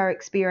have her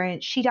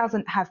experience. She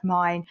doesn't have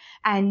mine.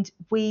 And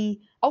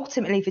we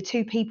ultimately, for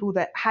two people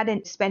that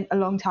hadn't spent a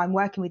long time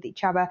working with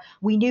each other,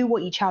 we knew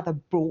what each other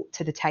brought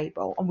to the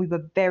table. And we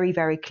were very,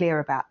 very clear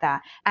about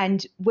that.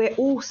 And we're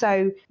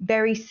also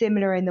very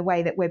similar in the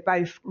way that we're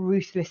both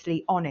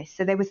ruthlessly honest.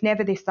 So there was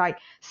never this like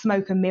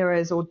smoke and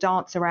mirrors or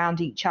dance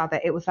around each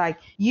other. It was like,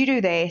 you do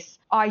this,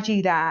 I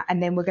do that,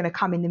 and then we're going to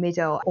come in the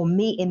middle or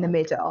meet in the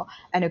middle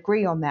and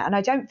agree on that. And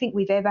I don't think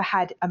we've ever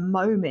had a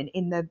moment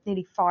in the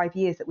nearly 5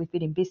 years that we've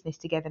been in business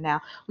together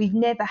now. We've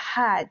never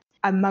had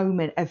a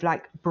moment of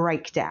like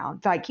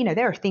breakdown. Like,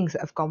 there are things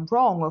that have gone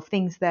wrong or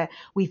things that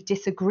we've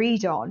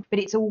disagreed on, but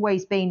it's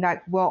always been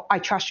like, well, I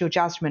trust your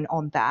judgment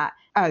on that.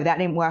 Oh, that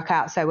didn't work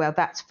out so well.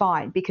 That's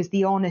fine, because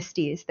the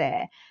honesty is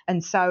there.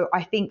 And so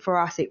I think for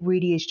us, it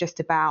really is just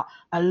about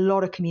a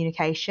lot of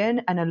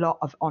communication and a lot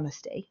of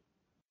honesty.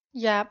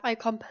 Yeah, I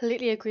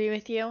completely agree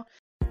with you.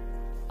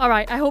 All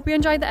right, I hope you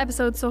enjoyed the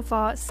episode so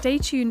far. Stay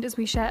tuned as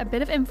we share a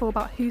bit of info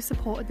about who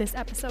supported this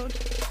episode.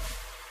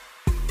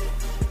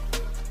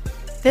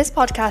 This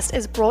podcast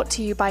is brought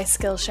to you by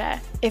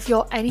Skillshare. If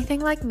you're anything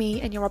like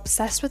me and you're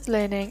obsessed with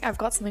learning, I've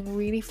got something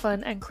really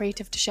fun and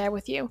creative to share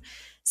with you.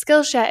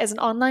 Skillshare is an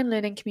online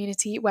learning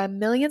community where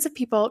millions of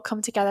people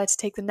come together to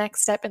take the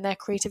next step in their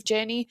creative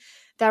journey.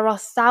 There are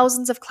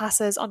thousands of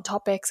classes on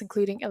topics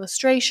including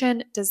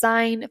illustration,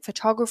 design,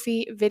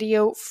 photography,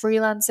 video,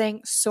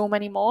 freelancing, so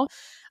many more.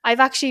 I've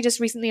actually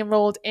just recently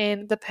enrolled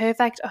in the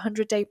Perfect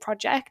 100-Day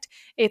Project.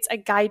 It's a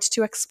guide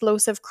to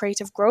explosive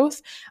creative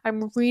growth.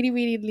 I'm really,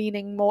 really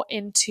leaning more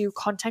into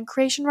content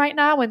creation right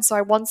now, and so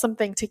I want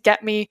something to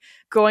get me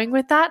going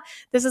with that.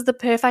 This is the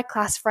perfect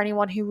class for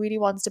anyone who really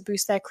wants to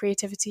boost their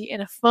creativity in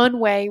a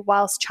fun way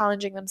whilst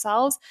challenging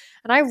themselves.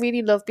 And I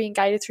really love being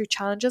guided through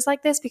challenges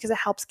like this because it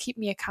helps keep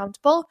me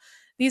accountable.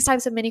 These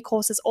types of mini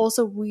courses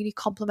also really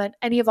complement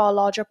any of our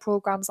larger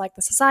programs like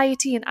the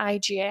Society and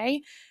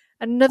IGA.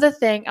 Another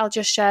thing I'll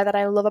just share that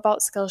I love about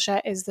Skillshare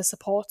is the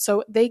support.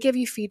 So they give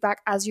you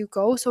feedback as you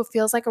go, so it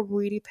feels like a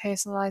really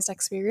personalized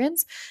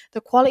experience.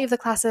 The quality of the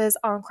classes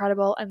are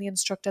incredible and the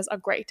instructors are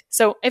great.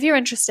 So if you're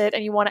interested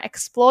and you want to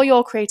explore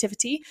your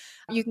creativity,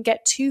 you can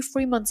get 2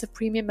 free months of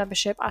premium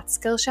membership at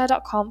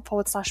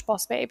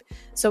skillshare.com/bossbabe.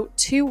 So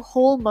 2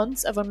 whole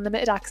months of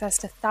unlimited access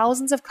to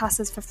thousands of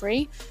classes for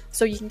free.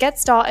 So you can get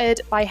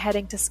started by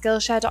heading to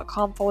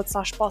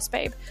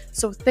skillshare.com/bossbabe.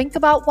 So think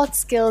about what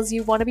skills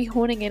you want to be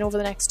honing in over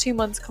the next 2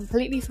 months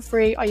completely for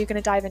free. Are you going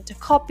to dive into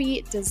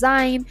copy,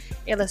 design,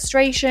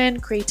 illustration,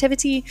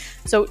 creativity?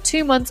 So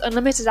 2 months,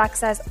 unlimited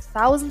access,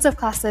 thousands of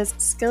classes,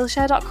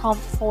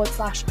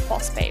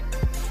 skillshare.com/bossbabe.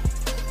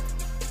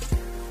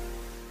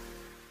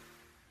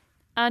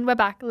 And we're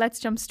back. Let's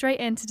jump straight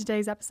into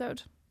today's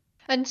episode.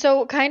 And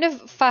so kind of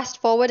fast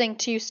forwarding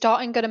to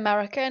starting Good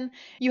American,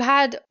 you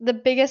had the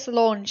biggest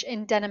launch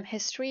in denim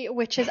history,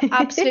 which is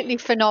absolutely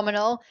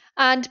phenomenal.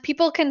 And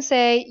people can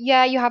say,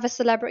 yeah, you have a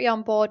celebrity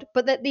on board,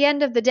 but at the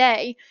end of the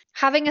day,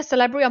 having a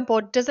celebrity on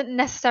board doesn't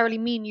necessarily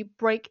mean you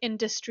break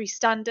industry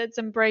standards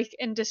and break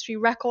industry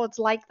records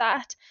like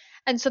that.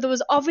 And so there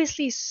was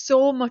obviously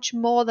so much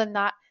more than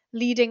that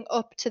leading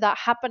up to that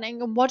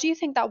happening. And what do you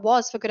think that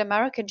was for Good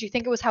American? Do you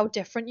think it was how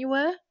different you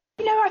were?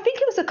 I think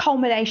it was a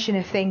culmination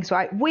of things,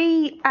 right?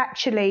 We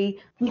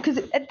actually, because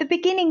at the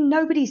beginning,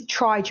 nobody's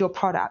tried your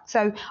product.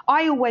 So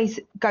I always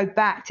go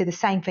back to the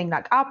same thing,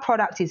 like our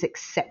product is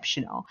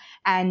exceptional.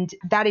 And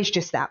that is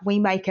just that. We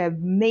make a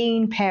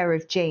mean pair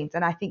of jeans.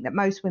 And I think that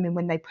most women,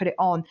 when they put it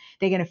on,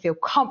 they're going to feel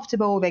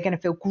comfortable, they're going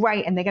to feel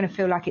great, and they're going to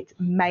feel like it's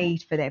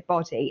made for their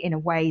body in a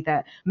way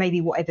that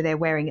maybe whatever they're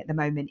wearing at the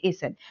moment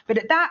isn't. But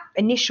at that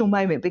initial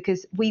moment,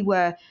 because we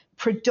were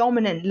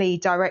predominantly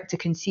direct to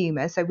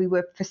consumer, so we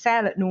were for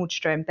sale at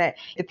Nordstrom, that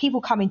the people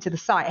coming to the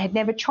site had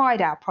never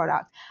tried our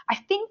product. I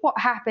think what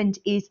happened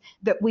is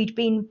that we'd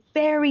been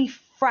very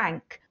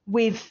frank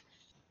with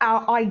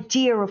our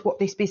idea of what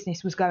this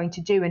business was going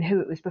to do and who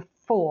it was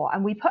before.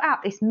 And we put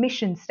out this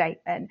mission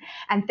statement.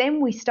 And then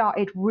we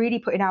started really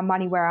putting our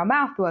money where our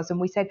mouth was. And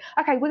we said,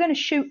 okay, we're going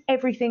to shoot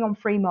everything on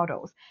free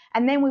models.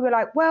 And then we were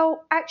like,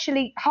 well,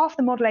 actually, half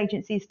the model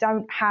agencies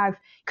don't have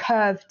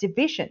curved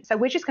division. So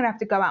we're just going to have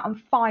to go out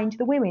and find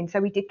the women.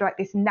 So we did like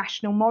this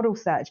national model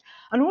search.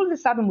 And all of a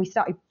sudden, we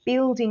started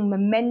building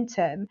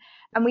momentum.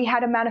 And we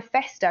had a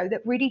manifesto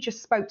that really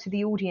just spoke to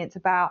the audience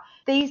about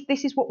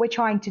this is what we're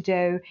trying to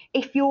do.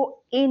 If you're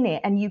in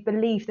it and you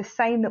believe the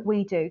same that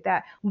we do,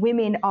 that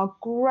women are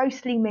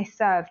grossly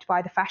misserved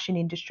by the fashion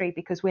industry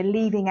because we're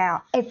leaving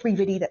out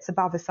everybody that's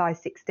above a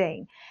size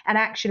 16. And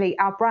actually,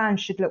 our brand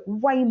should look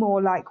way more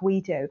like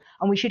we do.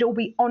 And we should all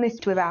be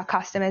honest with our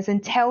customers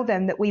and tell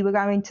them that we were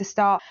going to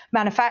start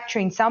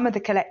manufacturing some of the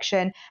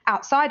collection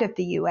outside of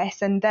the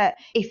US. And that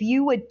if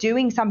you were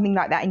doing something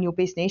like that in your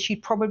business,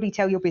 you'd probably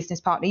tell your business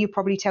partner, you'd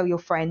probably tell your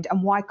friend,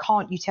 and why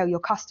can't you tell your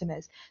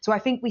customers? So I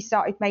think we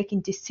started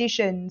making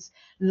decisions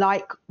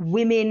like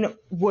women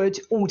would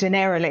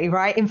ordinarily,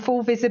 right? In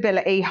full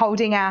visibility,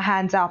 holding our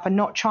hands up and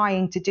not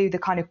trying to do the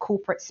kind of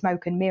corporate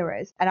smoke and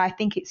mirrors. And I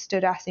think it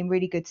stood us in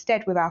really good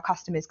stead with our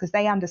customers because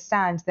they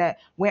understand that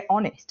we're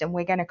honest and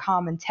we're going to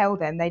come and tell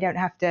them. They don't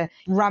have to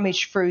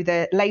rummage through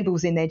the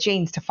labels in their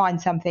jeans to find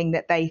something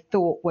that they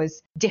thought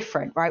was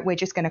different, right? We're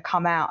just going to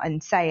come out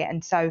and say it.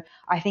 And so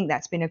I think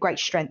that's been a great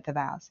strength of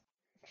ours.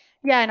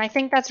 Yeah, and I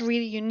think that's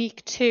really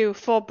unique too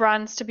for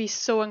brands to be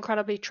so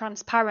incredibly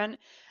transparent.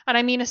 And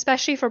I mean,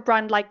 especially for a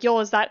brand like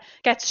yours that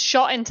gets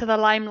shot into the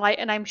limelight,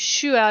 and I'm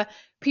sure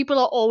people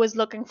are always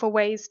looking for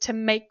ways to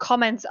make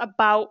comments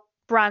about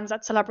brands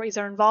that celebrities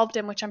are involved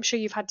in, which I'm sure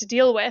you've had to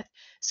deal with.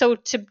 So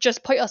to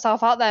just put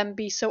yourself out there and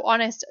be so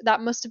honest,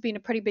 that must have been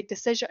a pretty big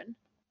decision.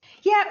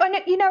 Yeah,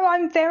 and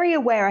I'm very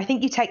aware. I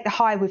think you take the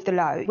high with the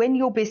low. When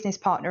your business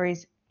partner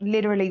is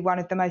literally one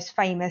of the most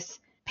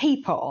famous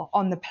people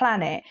on the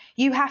planet,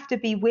 you have to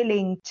be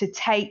willing to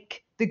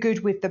take the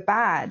good with the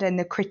bad and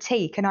the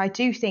critique. And I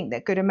do think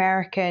that Good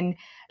American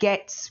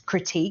gets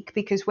critique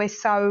because we're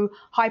so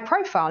high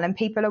profile and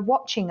people are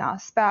watching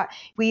us. But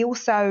we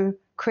also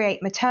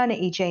create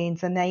maternity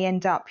jeans and they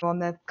end up on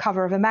the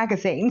cover of a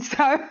magazine.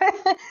 So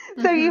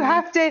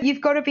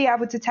you've got to be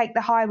able to take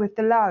the high with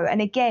the low. And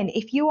again,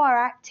 if you are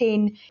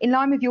acting in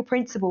line with your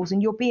principles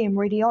and you're being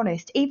really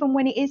honest, even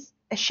when it is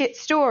a shit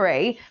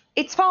story,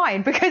 it's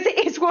fine because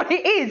it is what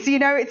it is.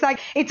 It's like,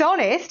 it's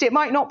honest. It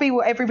might not be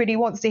what everybody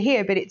wants to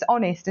hear, but it's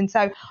honest. And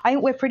so I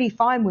think we're pretty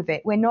fine with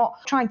it. We're not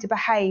trying to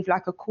behave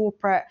like a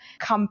corporate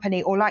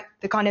company or like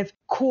the kind of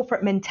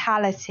corporate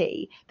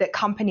mentality that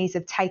companies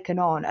have taken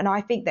on. And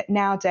I think that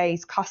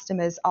nowadays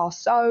customers are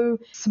so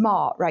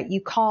smart, right?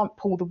 You can't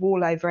pull the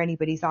wool over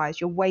anybody's eyes.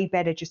 You're way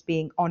better just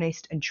being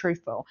honest and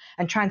truthful.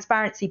 And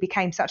transparency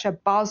became such a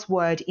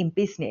buzzword in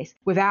business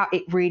without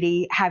it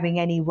really having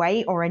any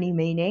weight or any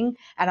meaning.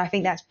 And I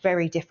think that's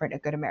very different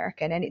at Good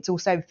American. And it's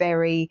also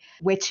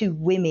we're two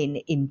women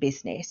in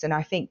business. And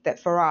I think that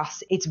for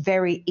us, it's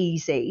very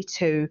easy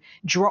to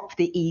drop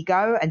the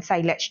ego and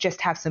say, let's just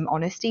have some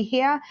honesty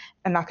here.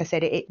 And like I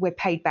said, we're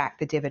paid back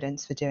the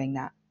dividends for doing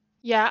that.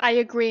 Yeah, I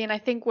agree. And I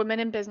think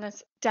women in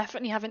business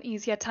definitely have an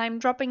easier time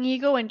dropping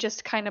ego and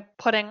just kind of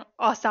putting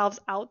ourselves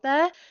out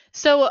there.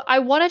 So I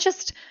want to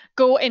just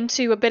go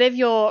into a bit of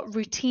your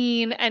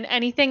routine and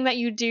anything that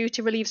you do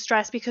to relieve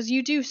stress, because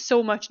you do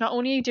so much. Not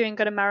only are you doing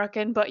Good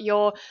American, but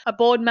you're a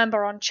board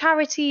member on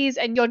charities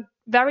and you're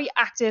very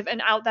active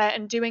and out there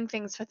and doing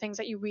things for things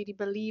that you really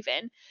believe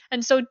in.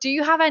 And so do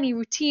you have any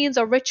routines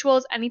or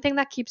rituals, anything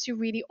that keeps you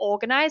really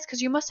organized?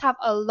 Because you must have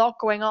a lot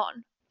going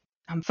on.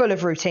 I'm full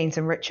of routines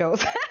and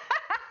rituals.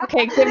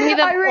 Okay, give me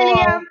them. I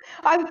really am.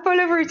 I'm full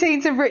of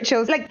routines and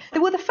rituals. Like,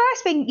 well, the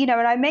first thing, and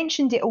I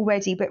mentioned it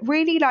already, but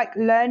really like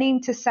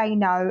learning to say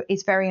no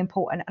is very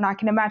important. And I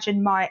can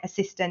imagine my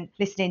assistant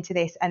listening to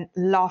this and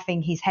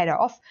laughing his head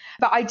off.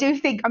 But I do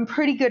think I'm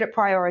pretty good at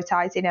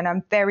prioritizing and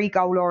I'm very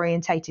goal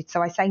orientated.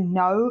 So I say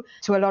no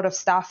to a lot of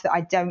stuff that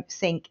I don't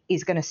think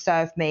is going to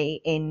serve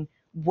me in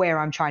where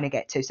I'm trying to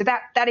get to. So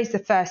that is the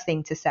first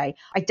thing to say.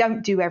 I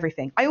don't do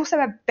everything. I also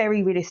have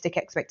very realistic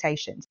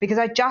expectations because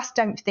I just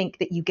don't think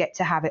that you get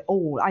to have it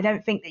all. I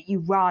don't think that you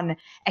run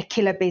a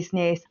killer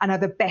business and are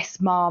the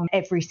best mom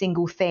every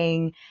single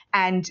thing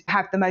and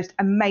have the most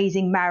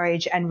amazing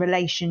marriage and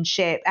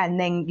relationship and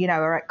then,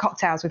 are at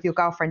cocktails with your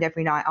girlfriend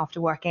every night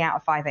after working out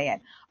at 5 a.m.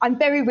 I'm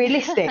very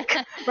realistic,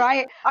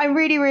 right? I'm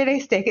really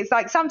realistic. It's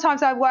like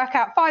sometimes I work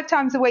out 5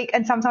 times a week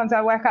and sometimes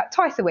I work out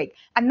twice a week,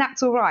 and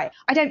that's all right.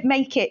 I don't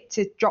make it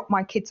to drop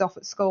my kids off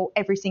at school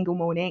every single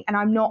morning, and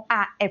I'm not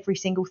at every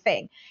single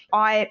thing.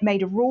 I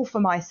made a rule for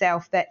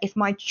myself that if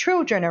my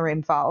children are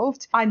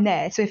involved, I'm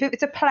there. So if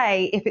it's a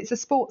play, if it's a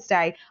sports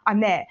day, I'm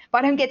there.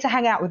 But I don't get to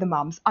hang out with the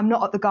mums. I'm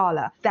not at the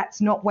gala.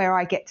 That's not where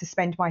I get to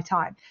spend my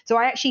time. So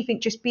I actually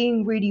think just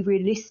being really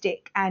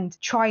realistic and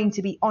trying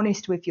to be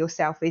honest with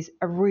yourself is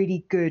a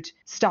really good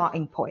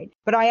starting point.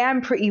 But I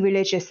am pretty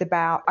religious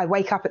about, I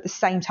wake up at the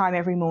same time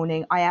every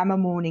morning. I am a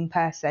morning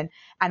person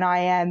and I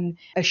am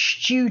a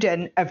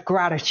student of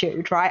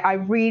gratitude, right? I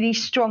really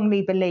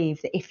strongly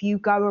believe that if you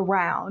go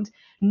around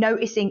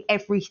noticing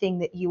everything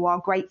that you are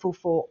grateful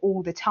for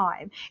all the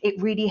time, it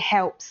really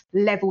helps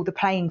level the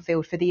playing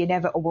field for the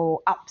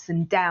inevitable ups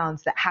and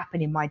downs that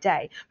happen in my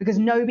day. Because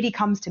nobody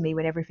comes to me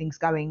when everything's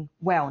going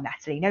well,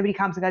 Natalie. Nobody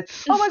comes and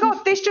goes, oh my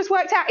God, this just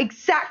worked out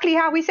exactly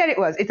how we said it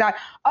was. It's like,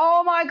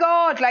 oh my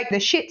God, like the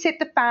shit's hit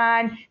the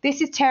fan.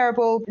 This is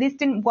terrible. This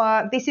didn't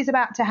work. This is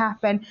about to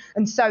happen.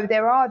 And so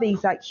there are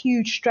these like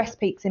huge stress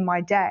peaks in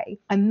my day,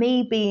 and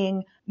me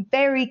being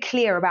very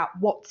clear about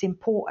what's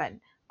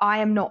important. I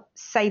am not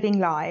saving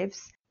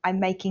lives. I'm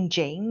making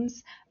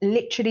jeans.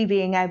 Literally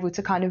being able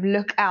to kind of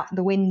look out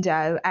the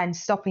window and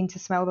stopping to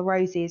smell the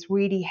roses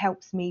really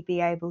helps me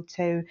be able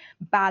to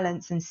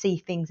balance and see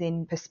things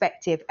in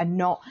perspective and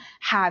not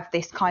have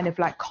this kind of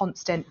like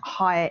constant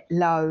high,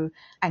 low,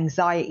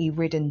 anxiety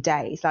ridden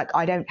days. Like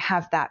I don't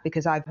have that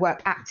because I've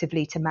worked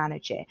actively to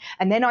manage it.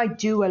 And then I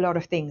do a lot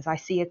of things. I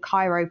see a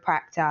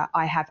chiropractor.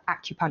 I have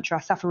acupuncture. I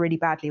suffer really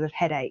badly with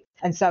headaches.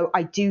 And so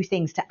I do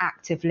things to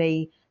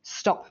actively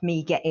stop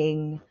me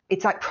getting,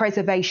 it's like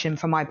preservation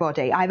for my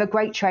body. I have a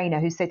great trainer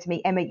who said to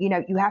me, Emma,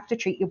 you have to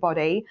treat your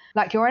body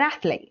like you're an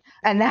athlete.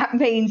 And that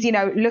means,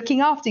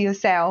 looking after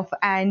yourself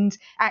and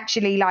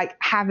actually like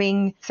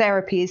having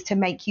therapies to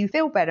make you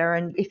feel better.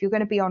 And if you're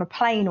going to be on a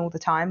plane all the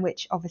time,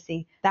 which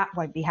obviously that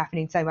won't be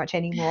happening so much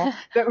anymore,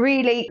 but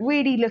really,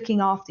 really looking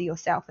after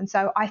yourself. And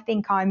so I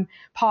think I'm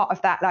part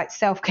of that like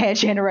self-care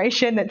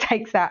generation that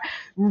takes that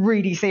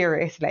really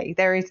seriously.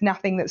 There is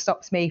nothing that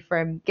stops me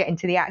from getting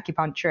to the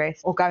acupuncturist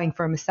or going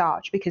for a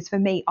massage, because for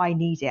me, I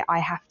need it. I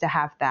have to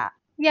have that.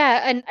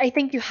 Yeah, and I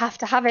think you have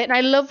to have it. And I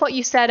love what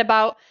you said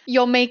about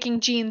you're making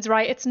jeans,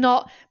 right? It's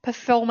not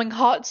performing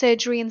heart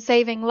surgery and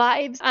saving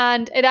lives.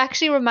 And it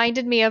actually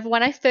reminded me of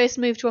when I first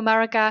moved to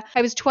America.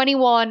 I was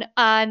 21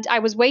 and I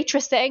was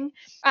waitressing,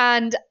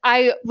 and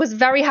I was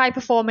very high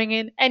performing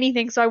in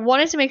anything. So I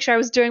wanted to make sure I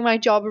was doing my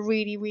job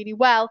really, really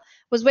well.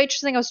 Was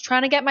waitressing, I was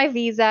trying to get my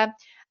visa.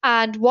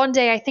 And one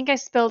day I think I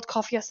spilled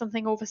coffee or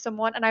something over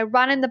someone, and I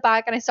ran in the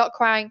back and I started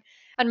crying.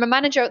 And my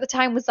manager at the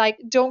time was like,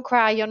 don't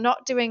cry, you're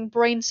not doing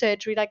brain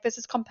surgery. Like, this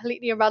is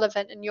completely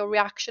irrelevant and your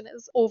reaction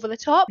is over the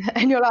top.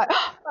 And you're like,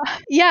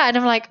 yeah. And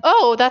I'm like,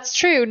 oh, that's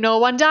true. No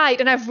one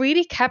died. And I've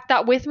really kept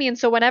that with me. And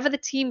so whenever the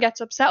team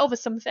gets upset over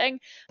something,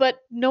 but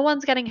no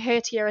one's getting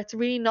hurt here, it's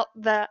really not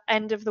the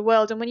end of the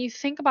world. And when you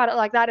think about it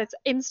like that, it's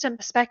instant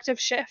perspective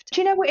shift.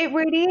 Do you know what it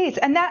really is?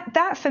 And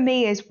that for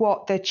me is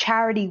what the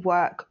charity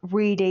work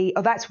really,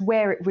 or that's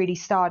where it really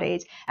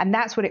started. And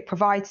that's what it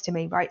provides to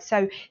me, right?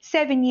 So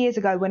 7 years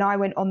ago, when I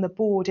went on the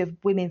board of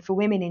Women for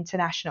Women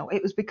International,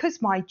 it was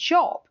because my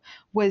job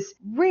was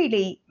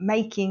really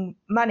making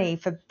money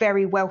for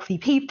very wealthy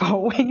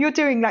people. When you're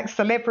doing like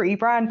celebrity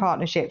brand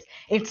partnerships,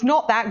 it's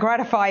not that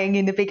gratifying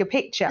in the bigger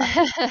picture.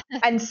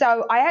 And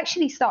so I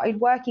actually started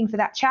working for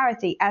that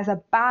charity as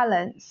a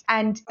balance.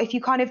 And if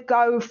you kind of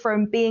go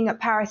from being at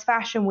Paris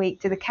Fashion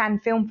Week to the Cannes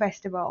Film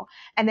Festival,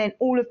 and then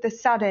all of a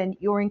sudden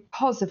you're in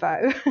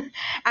Kosovo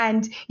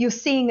and you're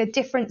seeing a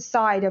different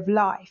side of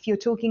life. You're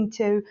talking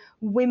to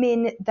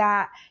women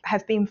that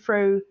have been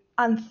through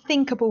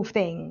unthinkable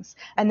things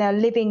and they're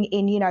living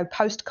in,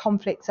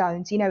 post-conflict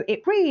zones.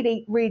 It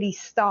really, really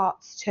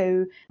starts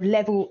to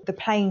level the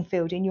playing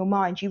field in your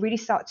mind. You really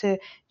start to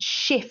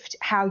shift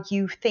how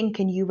you think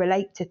and you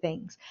relate to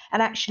things.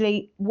 And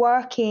actually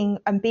working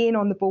and being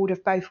on the board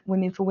of both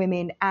Women for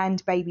Women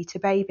and Baby to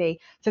Baby,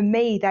 for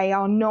me,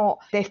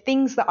 they're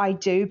things that I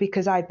do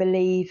because I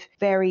believe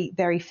very,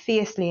 very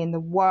fiercely in the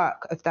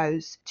work of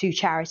those two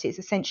charities.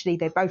 Essentially,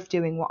 they're both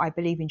doing what I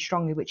believe in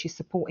strongly, which is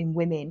supporting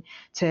women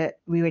to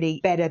really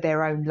better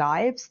their own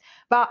lives.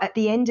 But at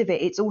the end of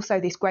it, it's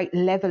also this great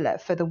leveler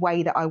for the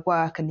way that I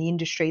work and the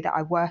industry that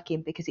I work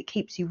in, because it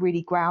keeps you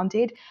really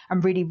grounded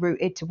and really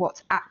rooted to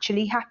what's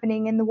actually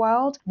happening in the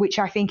world, which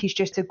I think is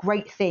just a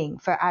great thing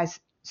for as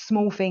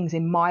small things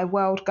in my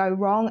world go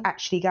wrong,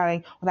 actually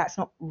going, well, that's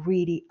not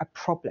really a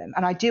problem.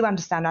 And I do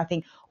understand, I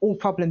think all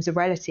problems are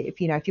relative.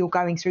 If you're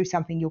going through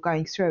something, you're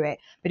going through it.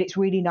 But it's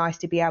really nice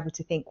to be able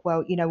to think,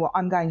 well, you know what,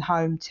 I'm going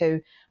home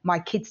to my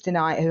kids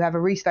tonight who have a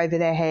roof over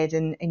their head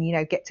and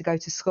get to go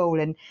to school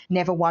and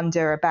never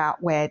wonder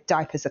about where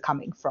diapers are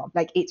coming from.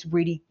 Like, it's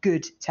really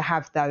good to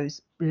have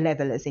those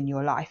levelers in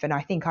your life. And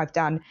I think I've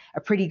done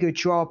a pretty good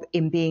job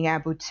in being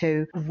able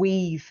to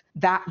weave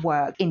that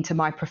work into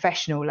my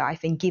professional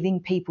life and giving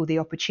people the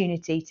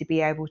opportunity to be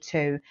able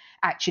to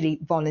actually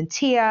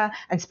volunteer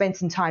and spend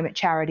some time at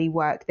charity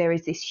work. There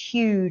is this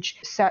huge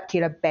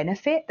circular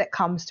benefit that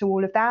comes to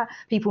all of that.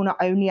 People not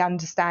only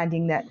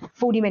understanding that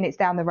 40 minutes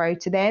down the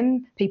road to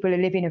them, people are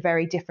living a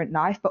very different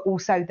life, but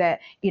also that,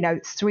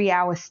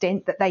 3-hour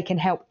stint that they can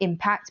help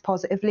impact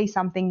positively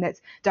something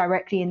that's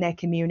directly in their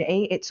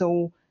community. It's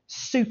all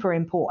super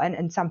important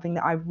and something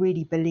that I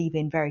really believe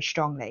in very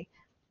strongly.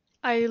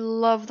 I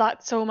love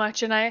that so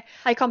much, and I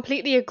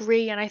completely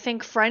agree. And I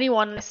think for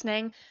anyone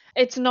listening,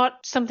 it's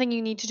not something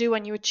you need to do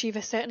when you achieve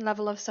a certain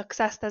level of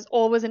success. There's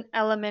always an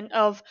element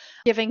of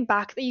giving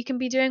back that you can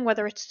be doing,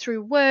 whether it's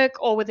through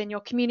work or within your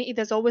community.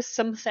 There's always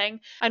something,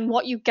 and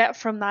what you get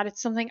from that,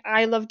 it's something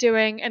I love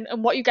doing,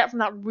 and what you get from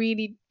that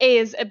really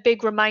is a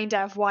big reminder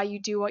of why you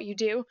do what you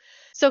do.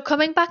 So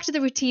coming back to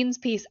the routines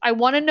piece, I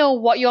want to know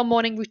what your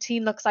morning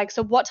routine looks like.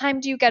 So what time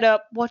do you get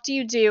up? What do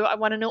you do? I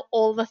want to know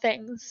all the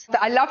things.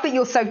 I love that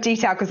you're so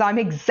detailed, because I'm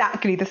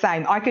exactly the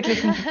same. I could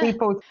listen to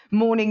people's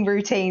morning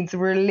routines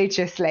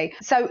religiously.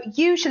 So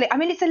usually,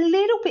 it's a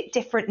little bit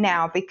different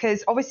now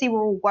because obviously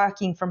we're all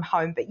working from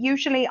home, but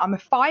usually I'm a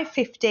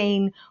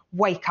 5:15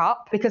 wake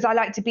up because I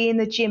like to be in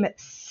the gym at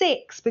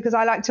 6 because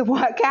I like to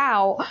work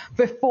out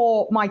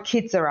before my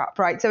kids are up,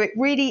 right? So it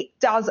really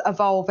does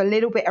evolve a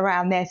little bit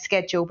around their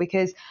schedule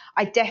because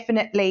I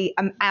definitely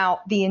am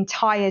out the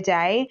entire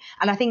day.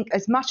 And I think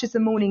as much as the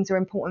mornings are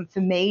important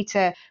for me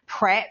to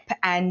prep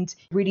and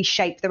really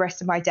shape the rest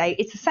of my day,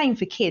 it's the same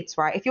for kids,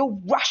 right? If you're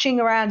rushing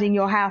around in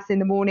your house in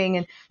the morning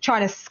and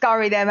trying to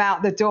scurry them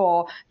out the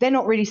door, they're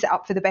not really set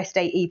up for the best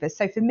day either.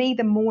 So for me,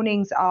 the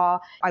mornings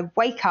are, I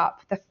wake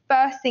up, the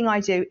first thing I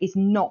do is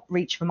not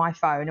reach for my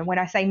phone. And when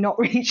I say not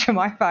reach for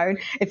my phone,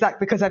 it's like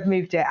because I've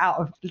moved it out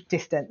of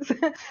distance.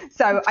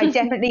 So I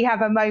definitely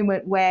have a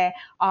moment where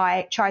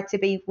I try to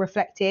be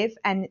reflective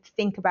and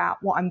think about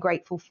what I'm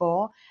grateful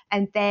for.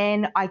 And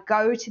then I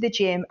go to the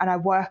gym and I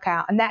work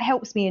out. And that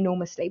helps me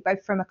enormously,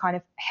 both from a kind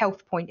of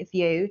health point of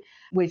view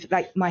with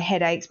like my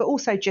headaches, but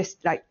also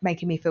just like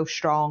making me feel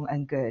strong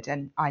and good.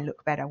 And I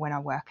look better when I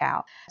work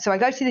out. So I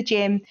go to the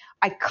gym,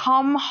 I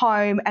come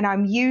home, and I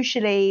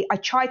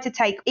try to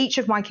take each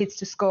of my kids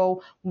to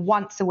school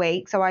once a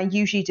week. So I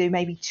usually do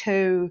maybe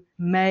 2,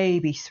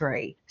 maybe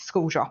 3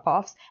 school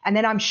drop-offs. And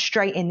then I'm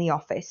straight in the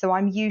office. So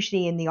I'm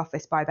usually in the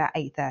office by about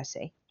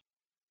 8:30.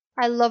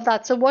 I love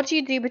that. So what do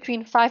you do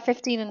between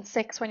 5:15 and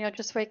 6 when you're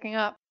just waking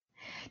up?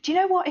 Do you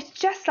know what? It's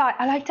just like,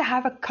 I like to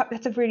have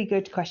that's a really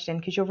good question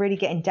because you're really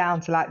getting down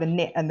to like the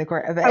nit and the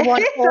grit of it. I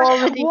want all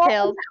the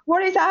details.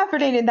 What is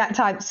happening in that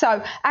time?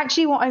 So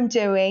actually what I'm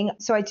doing,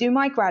 so I do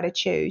my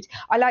gratitude.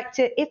 I like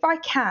to, if I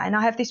can,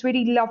 I have this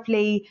really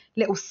lovely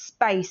little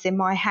space in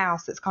my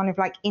house that's kind of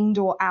like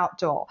indoor,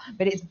 outdoor,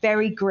 but it's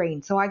very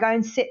green. So I go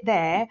and sit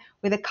there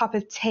with a cup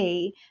of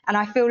tea and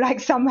I feel like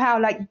somehow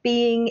like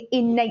being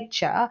in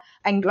nature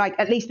and like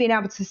at least being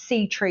able to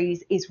see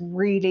trees is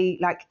really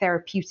like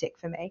therapeutic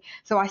for me.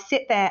 So I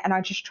sit there and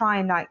I just try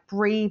and like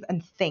breathe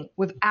and think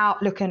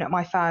without looking at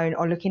my phone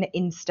or looking at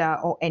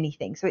Insta or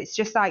anything. So it's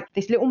just like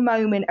this little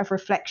moment of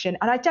reflection.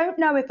 And I don't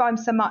know if I'm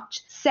so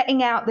much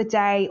setting out the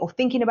day or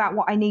thinking about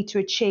what I need to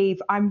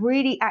achieve. I'm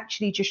really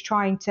actually just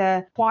trying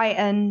to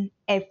quieten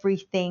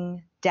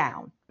everything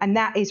down. And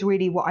that is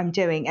really what I'm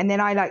doing. And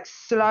then I like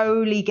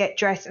slowly get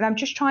dressed and I'm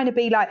just trying to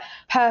be like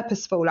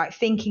purposeful, like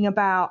thinking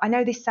about, I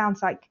know this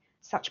sounds like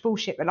such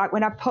bullshit, but like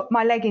when I put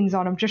my leggings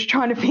on, I'm just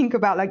trying to think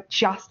about like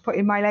just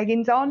putting my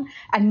leggings on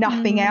and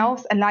nothing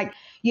else. And like,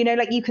 you know,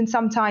 like you can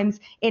sometimes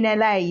in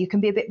LA, you can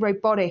be a bit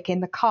robotic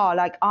in the car.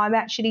 Like I'm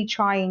actually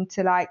trying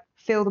to like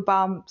feel the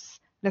bumps,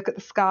 look at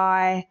the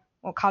sky.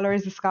 What color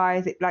is the sky?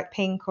 Is it like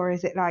pink or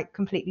is it like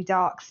completely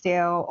dark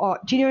still? Or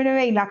do you know what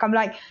I mean? Like I'm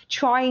like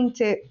trying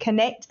to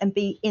connect and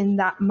be in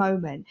that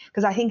moment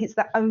because I think it's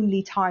the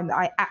only time that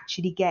I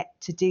actually get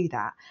to do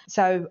that.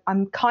 So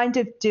I'm kind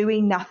of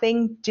doing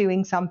nothing,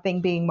 doing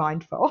something, being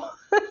mindful.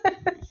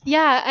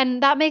 Yeah,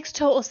 and that makes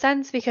total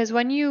sense because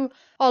when you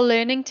are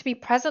learning to be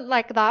present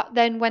like that,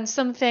 then when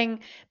something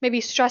maybe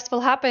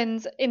stressful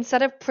happens,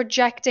 instead of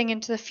projecting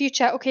into the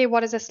future, okay, what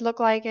does this look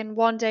like in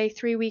 1 day,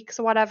 3 weeks,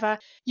 or whatever,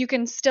 you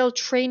can still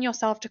train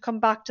yourself to come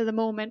back to the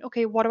moment.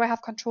 Okay, what do I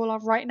have control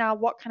of right now?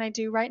 What can I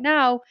do right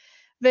now?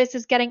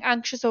 Versus getting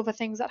anxious over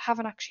things that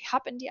haven't actually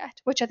happened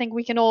yet, which I think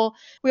we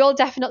all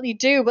definitely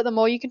do, but the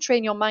more you can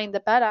train your mind,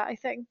 the better, I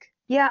think.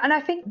 Yeah, and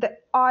I think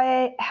that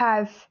I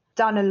have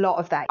done a lot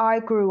of that. I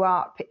grew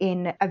up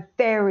in a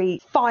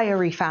very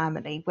fiery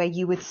family where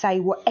you would say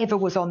whatever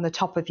was on the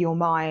top of your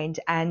mind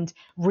and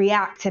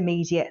react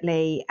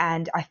immediately.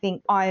 And I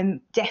think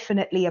I'm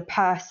definitely a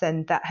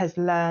person that has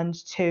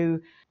learned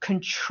to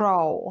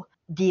control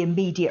the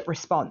immediate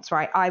response,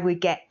 right? I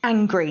would get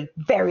angry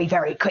very,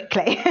 very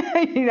quickly,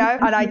 and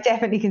I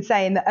definitely can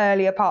say in the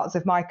earlier parts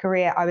of my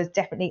career, I was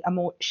definitely a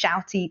more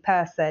shouty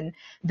person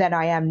than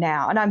I am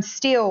now. And I'm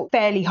still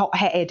fairly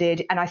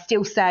hot-headed, and I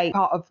still say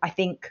part of, I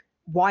think,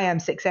 why I'm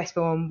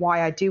successful and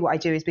why I do what I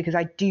do is because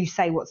I do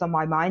say what's on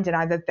my mind, and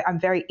I'm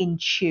very in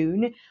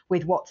tune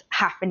with what's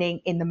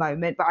happening in the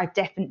moment. But I've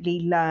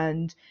definitely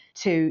learned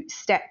to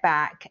step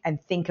back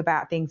and think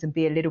about things and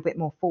be a little bit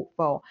more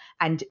thoughtful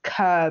and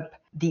curb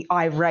the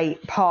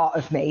irate part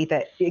of me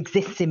that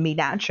exists in me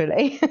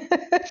naturally.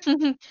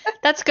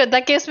 That's good.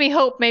 That gives me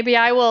hope. Maybe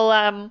I will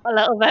a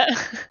little bit.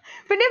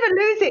 But never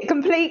lose it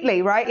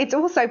completely, right? It's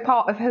also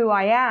part of who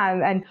I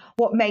am and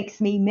what makes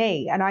me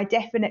me. And I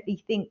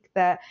definitely think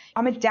that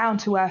I'm a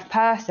down-to-earth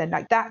person.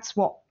 Like, that's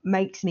what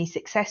makes me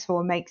successful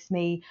and makes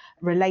me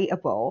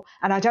relatable.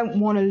 And I don't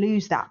want to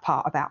lose that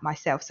part about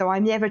myself. So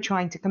I'm never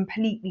trying to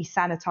completely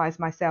sanitize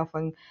myself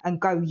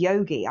and go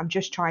yogi. I'm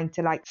just trying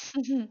to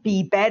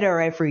be better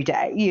every day.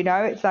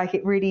 It's like,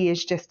 it really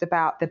is just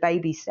about the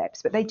baby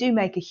steps, but they do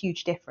make a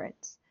huge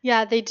difference.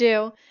 Yeah, they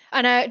do.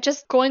 And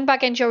just going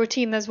back into your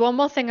routine, there's one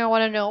more thing I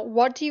want to know.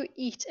 What do you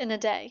eat in a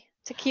day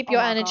to keep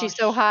your energy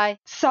so high?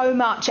 So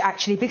much,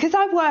 actually, because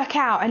I work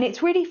out, and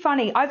it's really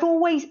funny. I've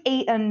always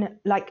eaten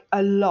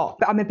a lot,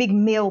 but I'm a big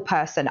meal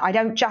person. I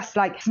don't just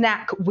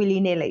snack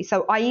willy-nilly.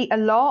 So I eat a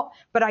lot,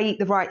 but I eat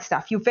the right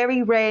stuff. You'll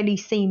very rarely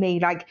see me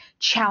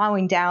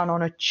chowing down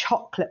on a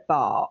chocolate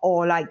bar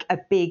or a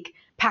big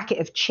packet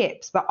of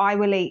chips, but I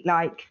will eat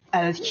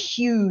a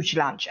huge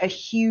lunch, a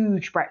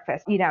huge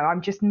breakfast.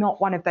 I'm just not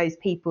one of those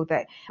people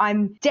that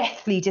I'm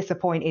deathly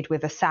disappointed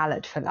with a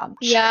salad for lunch.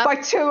 Yeah. By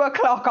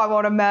 2:00, I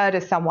want to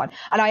murder someone.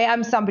 And I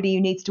am somebody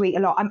who needs to eat a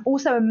lot. I'm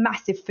also a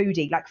massive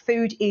foodie.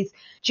 Food is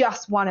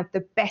just one of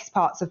the best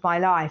parts of my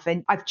life.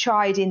 And I've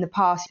tried in the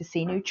past to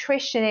see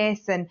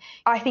nutritionists, and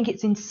I think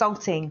it's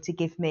insulting to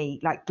give me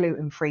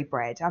gluten-free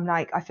bread. I'm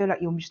I feel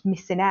like you're just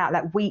missing out.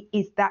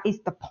 That is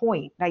the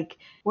point.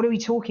 What are we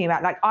talking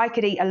about? I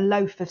could eat a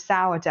loaf of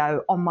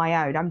sourdough on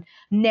my own. I'm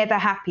never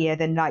happier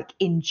than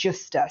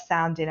Injusta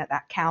standing at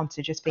that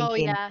counter just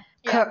thinking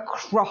cooked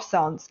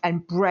croissants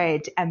and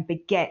bread and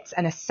baguettes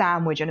and a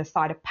sandwich and a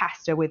side of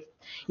pasta with,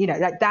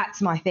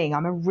 that's my thing.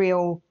 I'm a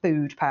real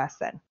food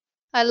person.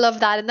 I love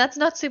that. And that's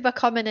not super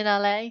common in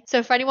LA.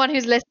 So for anyone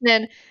who's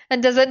listening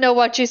and doesn't know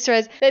what Juicer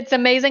is, it's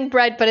amazing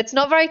bread, but it's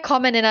not very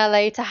common in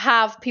LA to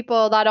have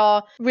people that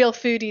are real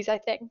foodies, I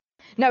think.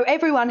 No,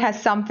 everyone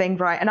has something,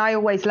 right? And I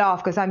always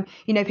laugh because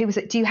people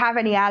say, do you have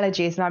any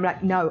allergies? And I'm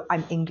like, no,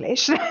 I'm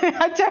English.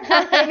 I don't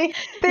have any.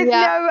 There's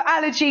no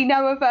allergy,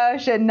 no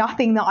aversion,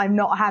 nothing that I'm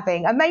not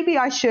having. And maybe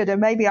I should,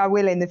 and maybe I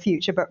will in the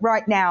future. But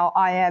right now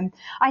I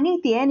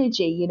need the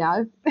energy,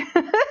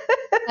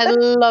 I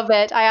love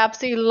it. I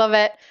absolutely love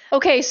it.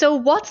 Okay, so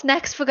what's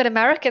next for Good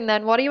American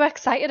then? What are you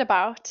excited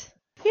about?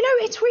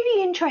 It's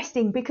really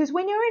interesting because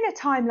when you're in a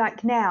time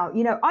like now,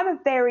 I'm a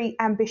very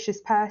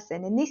ambitious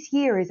person, and this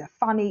year is a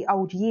funny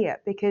old year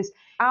because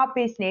our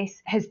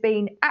business has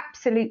been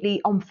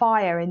absolutely on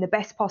fire in the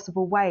best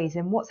possible ways.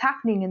 And what's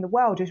happening in the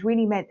world has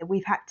really meant that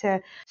we've had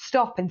to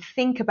stop and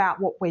think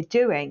about what we're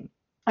doing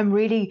and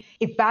really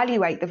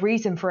evaluate the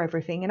reason for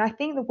everything. And I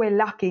think that we're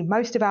lucky.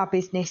 Most of our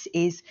business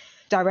is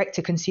direct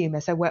to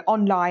consumer. So we're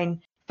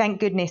online. Thank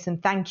goodness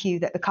and thank you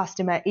that the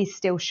customer is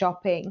still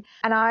shopping.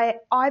 And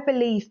I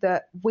believe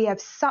that we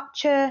have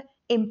such a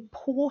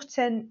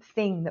important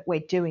thing that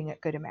we're doing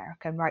at Good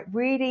American, right?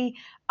 Really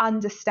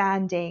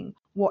understanding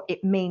what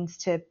it means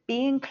to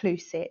be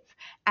inclusive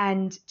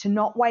and to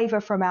not waver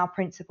from our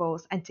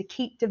principles and to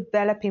keep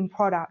developing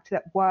product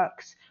that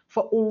works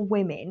for all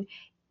women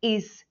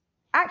is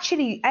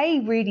actually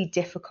really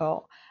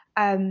difficult.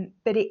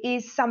 But it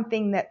is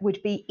something that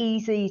would be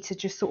easy to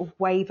just sort of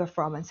waver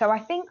from. And so I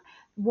think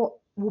what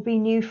will be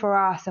new for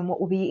us and what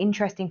will be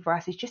interesting for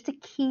us is just to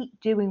keep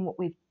doing what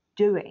we're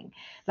doing,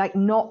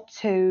 not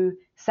to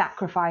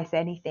sacrifice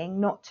anything,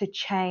 not to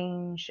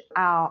change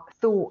our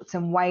thoughts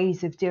and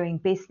ways of doing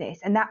business.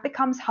 And that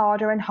becomes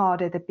harder and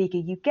harder the bigger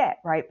you get,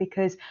 right?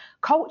 Because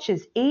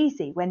culture's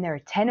easy when there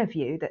are 10 of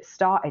you that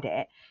started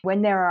it.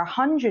 When there are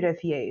 100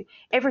 of you,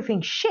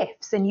 everything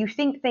shifts and you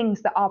think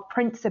things that are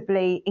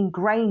principally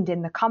ingrained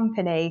in the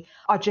company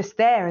are just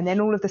there. And then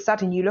all of a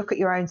sudden you look at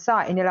your own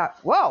site and you're like,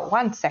 whoa,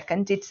 1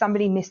 second, did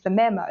somebody miss the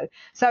memo?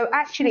 So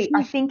actually,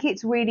 I think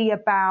it's really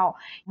about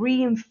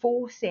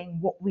reinforcing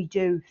what we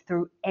do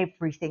through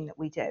everything that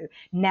we do.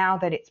 Now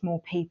that it's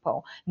more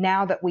people,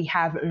 now that we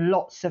have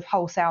lots of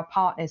wholesale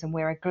partners and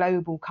we're a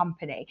global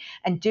company,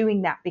 and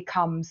doing that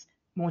becomes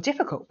more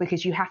difficult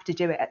because you have to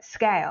do it at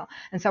scale.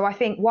 And so I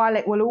think while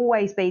it will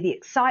always be, the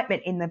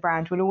excitement in the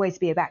brand will always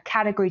be about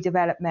category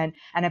development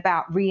and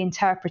about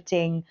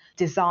reinterpreting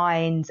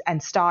designs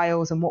and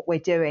styles and what we're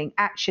doing,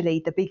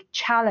 actually the big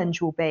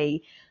challenge will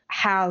be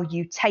how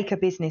you take a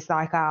business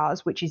like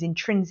ours, which is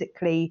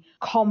intrinsically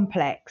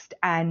complex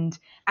and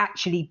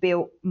actually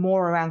built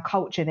more around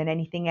culture than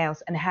anything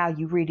else, and how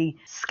you really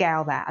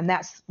scale that. And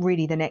that's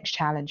really the next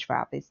challenge for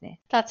our business.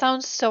 That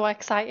sounds so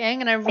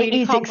exciting, and I really It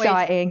is can't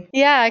exciting. wait.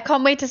 Yeah, I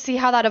can't wait to see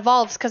how that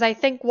evolves, because I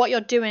think what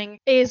you're doing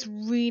is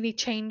really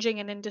changing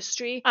an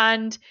industry,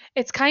 and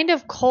it's kind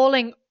of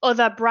calling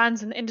other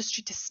brands in the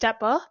industry to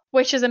step up,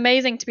 which is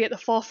amazing to be at the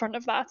forefront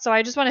of that. So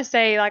I just want to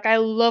say, like, I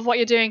love what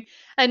you're doing.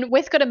 And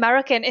with Good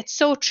American, it's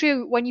so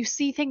true. When you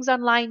see things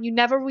online, you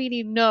never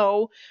really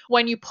know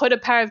when you put a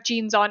pair of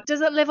jeans on.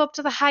 Does it live up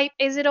to the hype?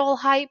 Is it all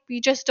hype?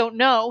 You just don't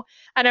know.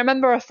 And I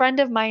remember a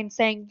friend of mine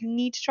saying, you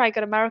need to try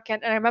Good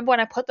American. And I remember when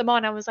I put them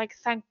on, I was like,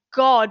 thank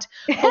God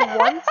for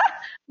once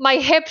my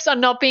hips are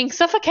not being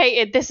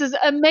suffocated. This is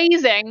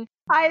amazing.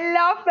 I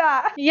love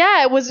that.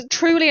 Yeah, it was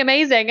truly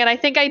amazing. And I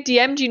think I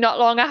DM'd you not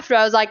long after.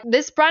 I was like,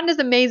 this brand is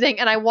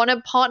amazing, and I want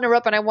to partner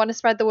up and I want to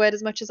spread the word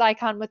as much as I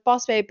can with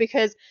Boss Babe,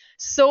 because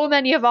so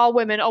many of our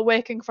women are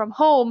working from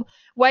home.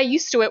 We're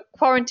used to it,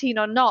 quarantine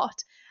or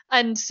not.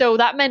 And so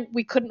that meant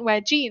we couldn't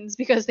wear jeans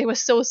because they were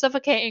so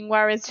suffocating.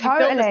 Whereas we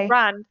built this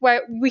brand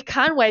where we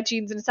can wear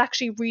jeans and it's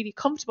actually really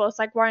comfortable. It's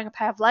like wearing a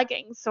pair of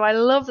leggings. So I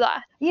love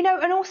that. You know,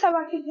 and also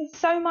I think there's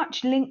so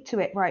much linked to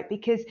it, right?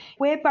 Because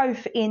we're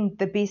both in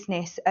the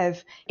business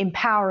of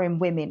empowering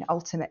women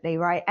ultimately,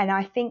 right? And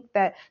I think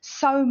that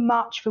so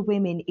much for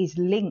women is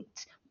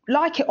linked,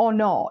 like it or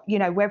not, you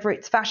know, whether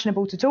it's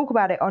fashionable to talk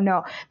about it or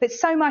not, but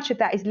so much of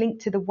that is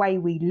linked to the way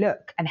we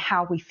look and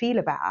how we feel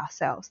about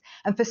ourselves.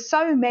 And for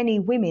so many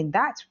women,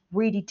 that's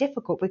really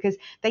difficult because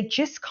they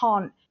just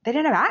can't, they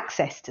don't have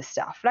access to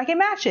stuff. Like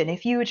imagine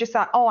if you were just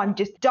like, oh, I'm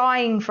just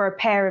dying for a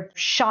pair of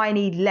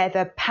shiny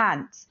leather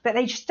pants, but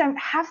they just don't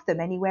have them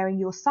anywhere in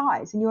your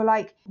size. And you're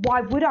like, why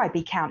would I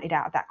be counted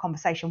out of that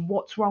conversation?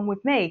 What's wrong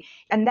with me?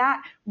 And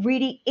that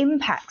really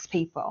impacts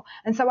people.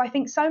 And so I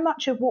think so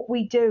much of what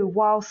we do,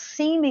 while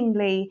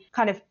seemingly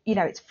kind of, you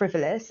know, it's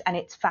frivolous and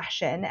it's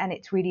fashion and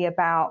it's really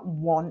about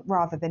want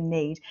rather than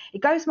need, it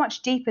goes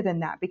much deeper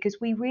than that,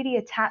 because we really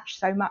attach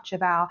so much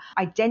of our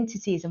identities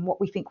and what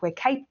we think we're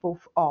capable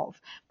of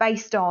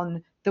based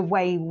on the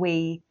way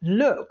we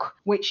look,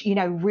 which, you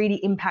know, really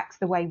impacts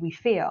the way we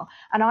feel.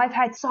 And I've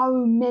had so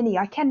many,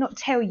 I cannot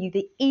tell you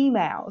the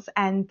emails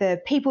and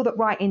the people that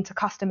write into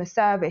customer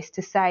service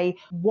to say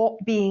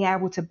what being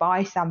able to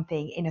buy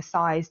something in a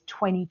size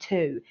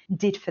 22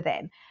 did for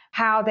them.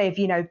 How they've,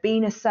 you know,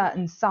 been a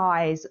certain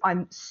size.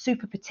 I'm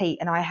super petite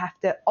and I have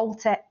to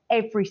alter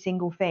every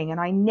single thing. And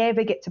I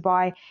never get to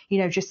buy, you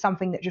know, just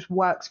something that just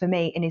works for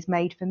me and is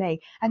made for me.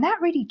 And that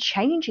really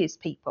changes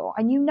people.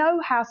 And you know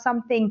how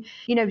something,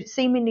 you know,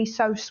 seemingly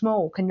so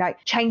small can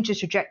like change the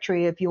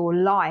trajectory of your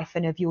life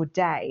and of your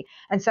day.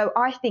 And so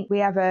I think we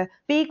have a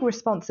big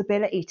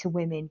responsibility to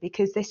women,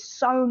 because there's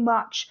so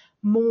much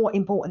more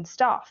important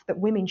stuff that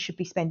women should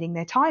be spending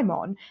their time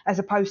on, as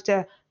opposed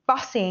to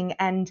fussing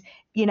and,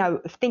 you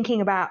know,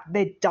 thinking about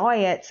their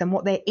diets and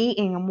what they're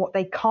eating and what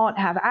they can't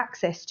have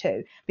access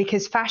to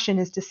because fashion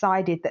has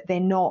decided that they're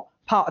not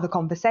part of the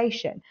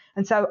conversation.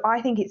 And so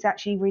I think it's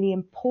actually really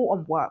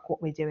important work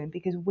what we're doing,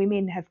 because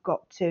women have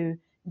got to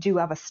do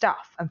other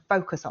stuff and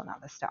focus on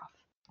other stuff.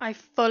 I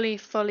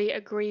fully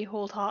agree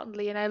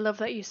wholeheartedly, and I love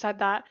that you said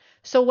that.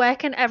 So where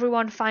can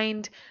everyone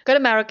find Good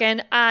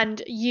American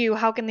and you?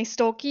 How can they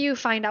stalk you,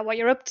 find out what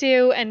you're up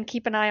to, and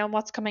keep an eye on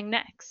what's coming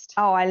next?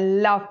 Oh, I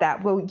love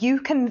that. Well,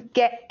 you can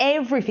get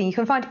everything. You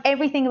can find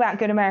everything about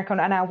Good American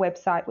on our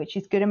website, which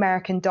is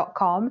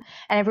goodamerican.com.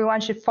 And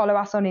everyone should follow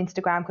us on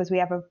Instagram, because we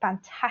have a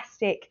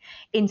fantastic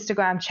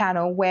Instagram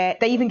channel where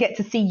they even get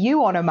to see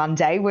you on a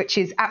Monday, which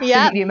is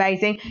absolutely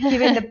amazing,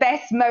 giving the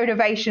best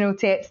motivational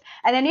tips.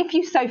 And then if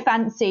you so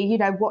fancy, you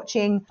know,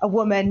 watching a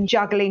woman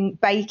juggling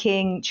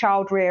baking,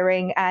 child rearing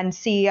and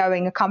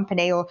CEOing a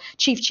company, or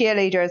chief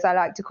cheerleader, as I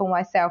like to call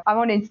myself, I'm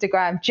on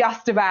Instagram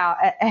just about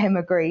at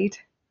Emma Grede.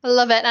 I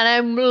love it. And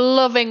I'm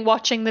loving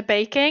watching the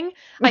baking.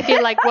 I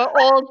feel like we're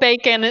all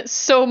baking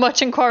so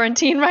much in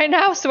quarantine right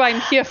now. So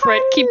I'm here for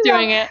it. Keep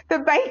doing it. The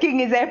baking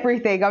is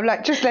everything. I'm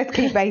like, just let's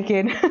keep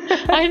baking.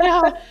 I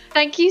know.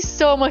 Thank you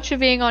so much for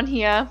being on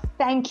here.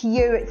 Thank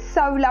you. It's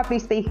so lovely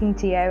speaking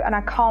to you. And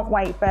I can't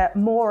wait for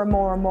more and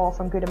more and more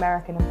from Good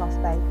American and Boss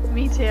Babe.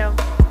 Me too.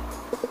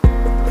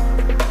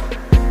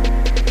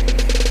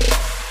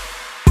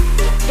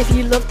 If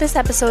you loved this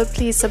episode,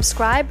 please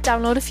subscribe,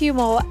 download a few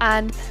more,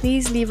 and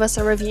please leave us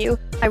a review.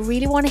 I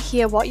really want to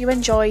hear what you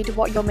enjoyed,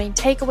 what your main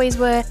takeaways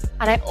were,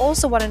 and I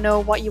also want to know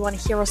what you want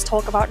to hear us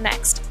talk about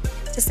next.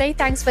 To say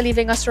thanks for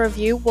leaving us a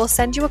review, we'll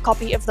send you a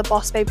copy of the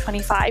Boss Babe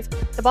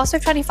 25. The Boss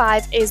Babe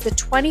 25 is the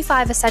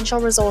 25 essential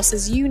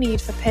resources you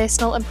need for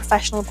personal and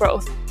professional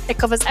growth. It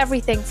covers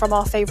everything from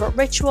our favourite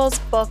rituals,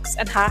 books,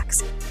 and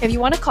hacks. If you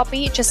want a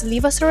copy, just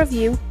leave us a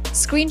review,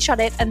 screenshot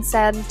it, and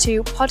send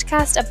to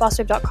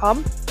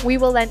podcast@bossbabe.com. We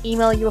will then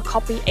email you a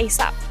copy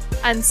ASAP.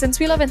 And since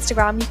we love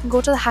Instagram, you can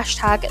go to the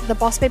hashtag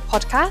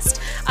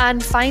 #TheBossBabePodcast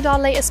and find our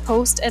latest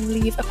post and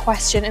leave a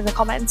question in the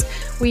comments.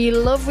 We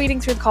love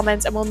reading through the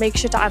comments and we'll make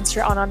sure to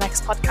answer it on our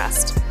next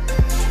podcast.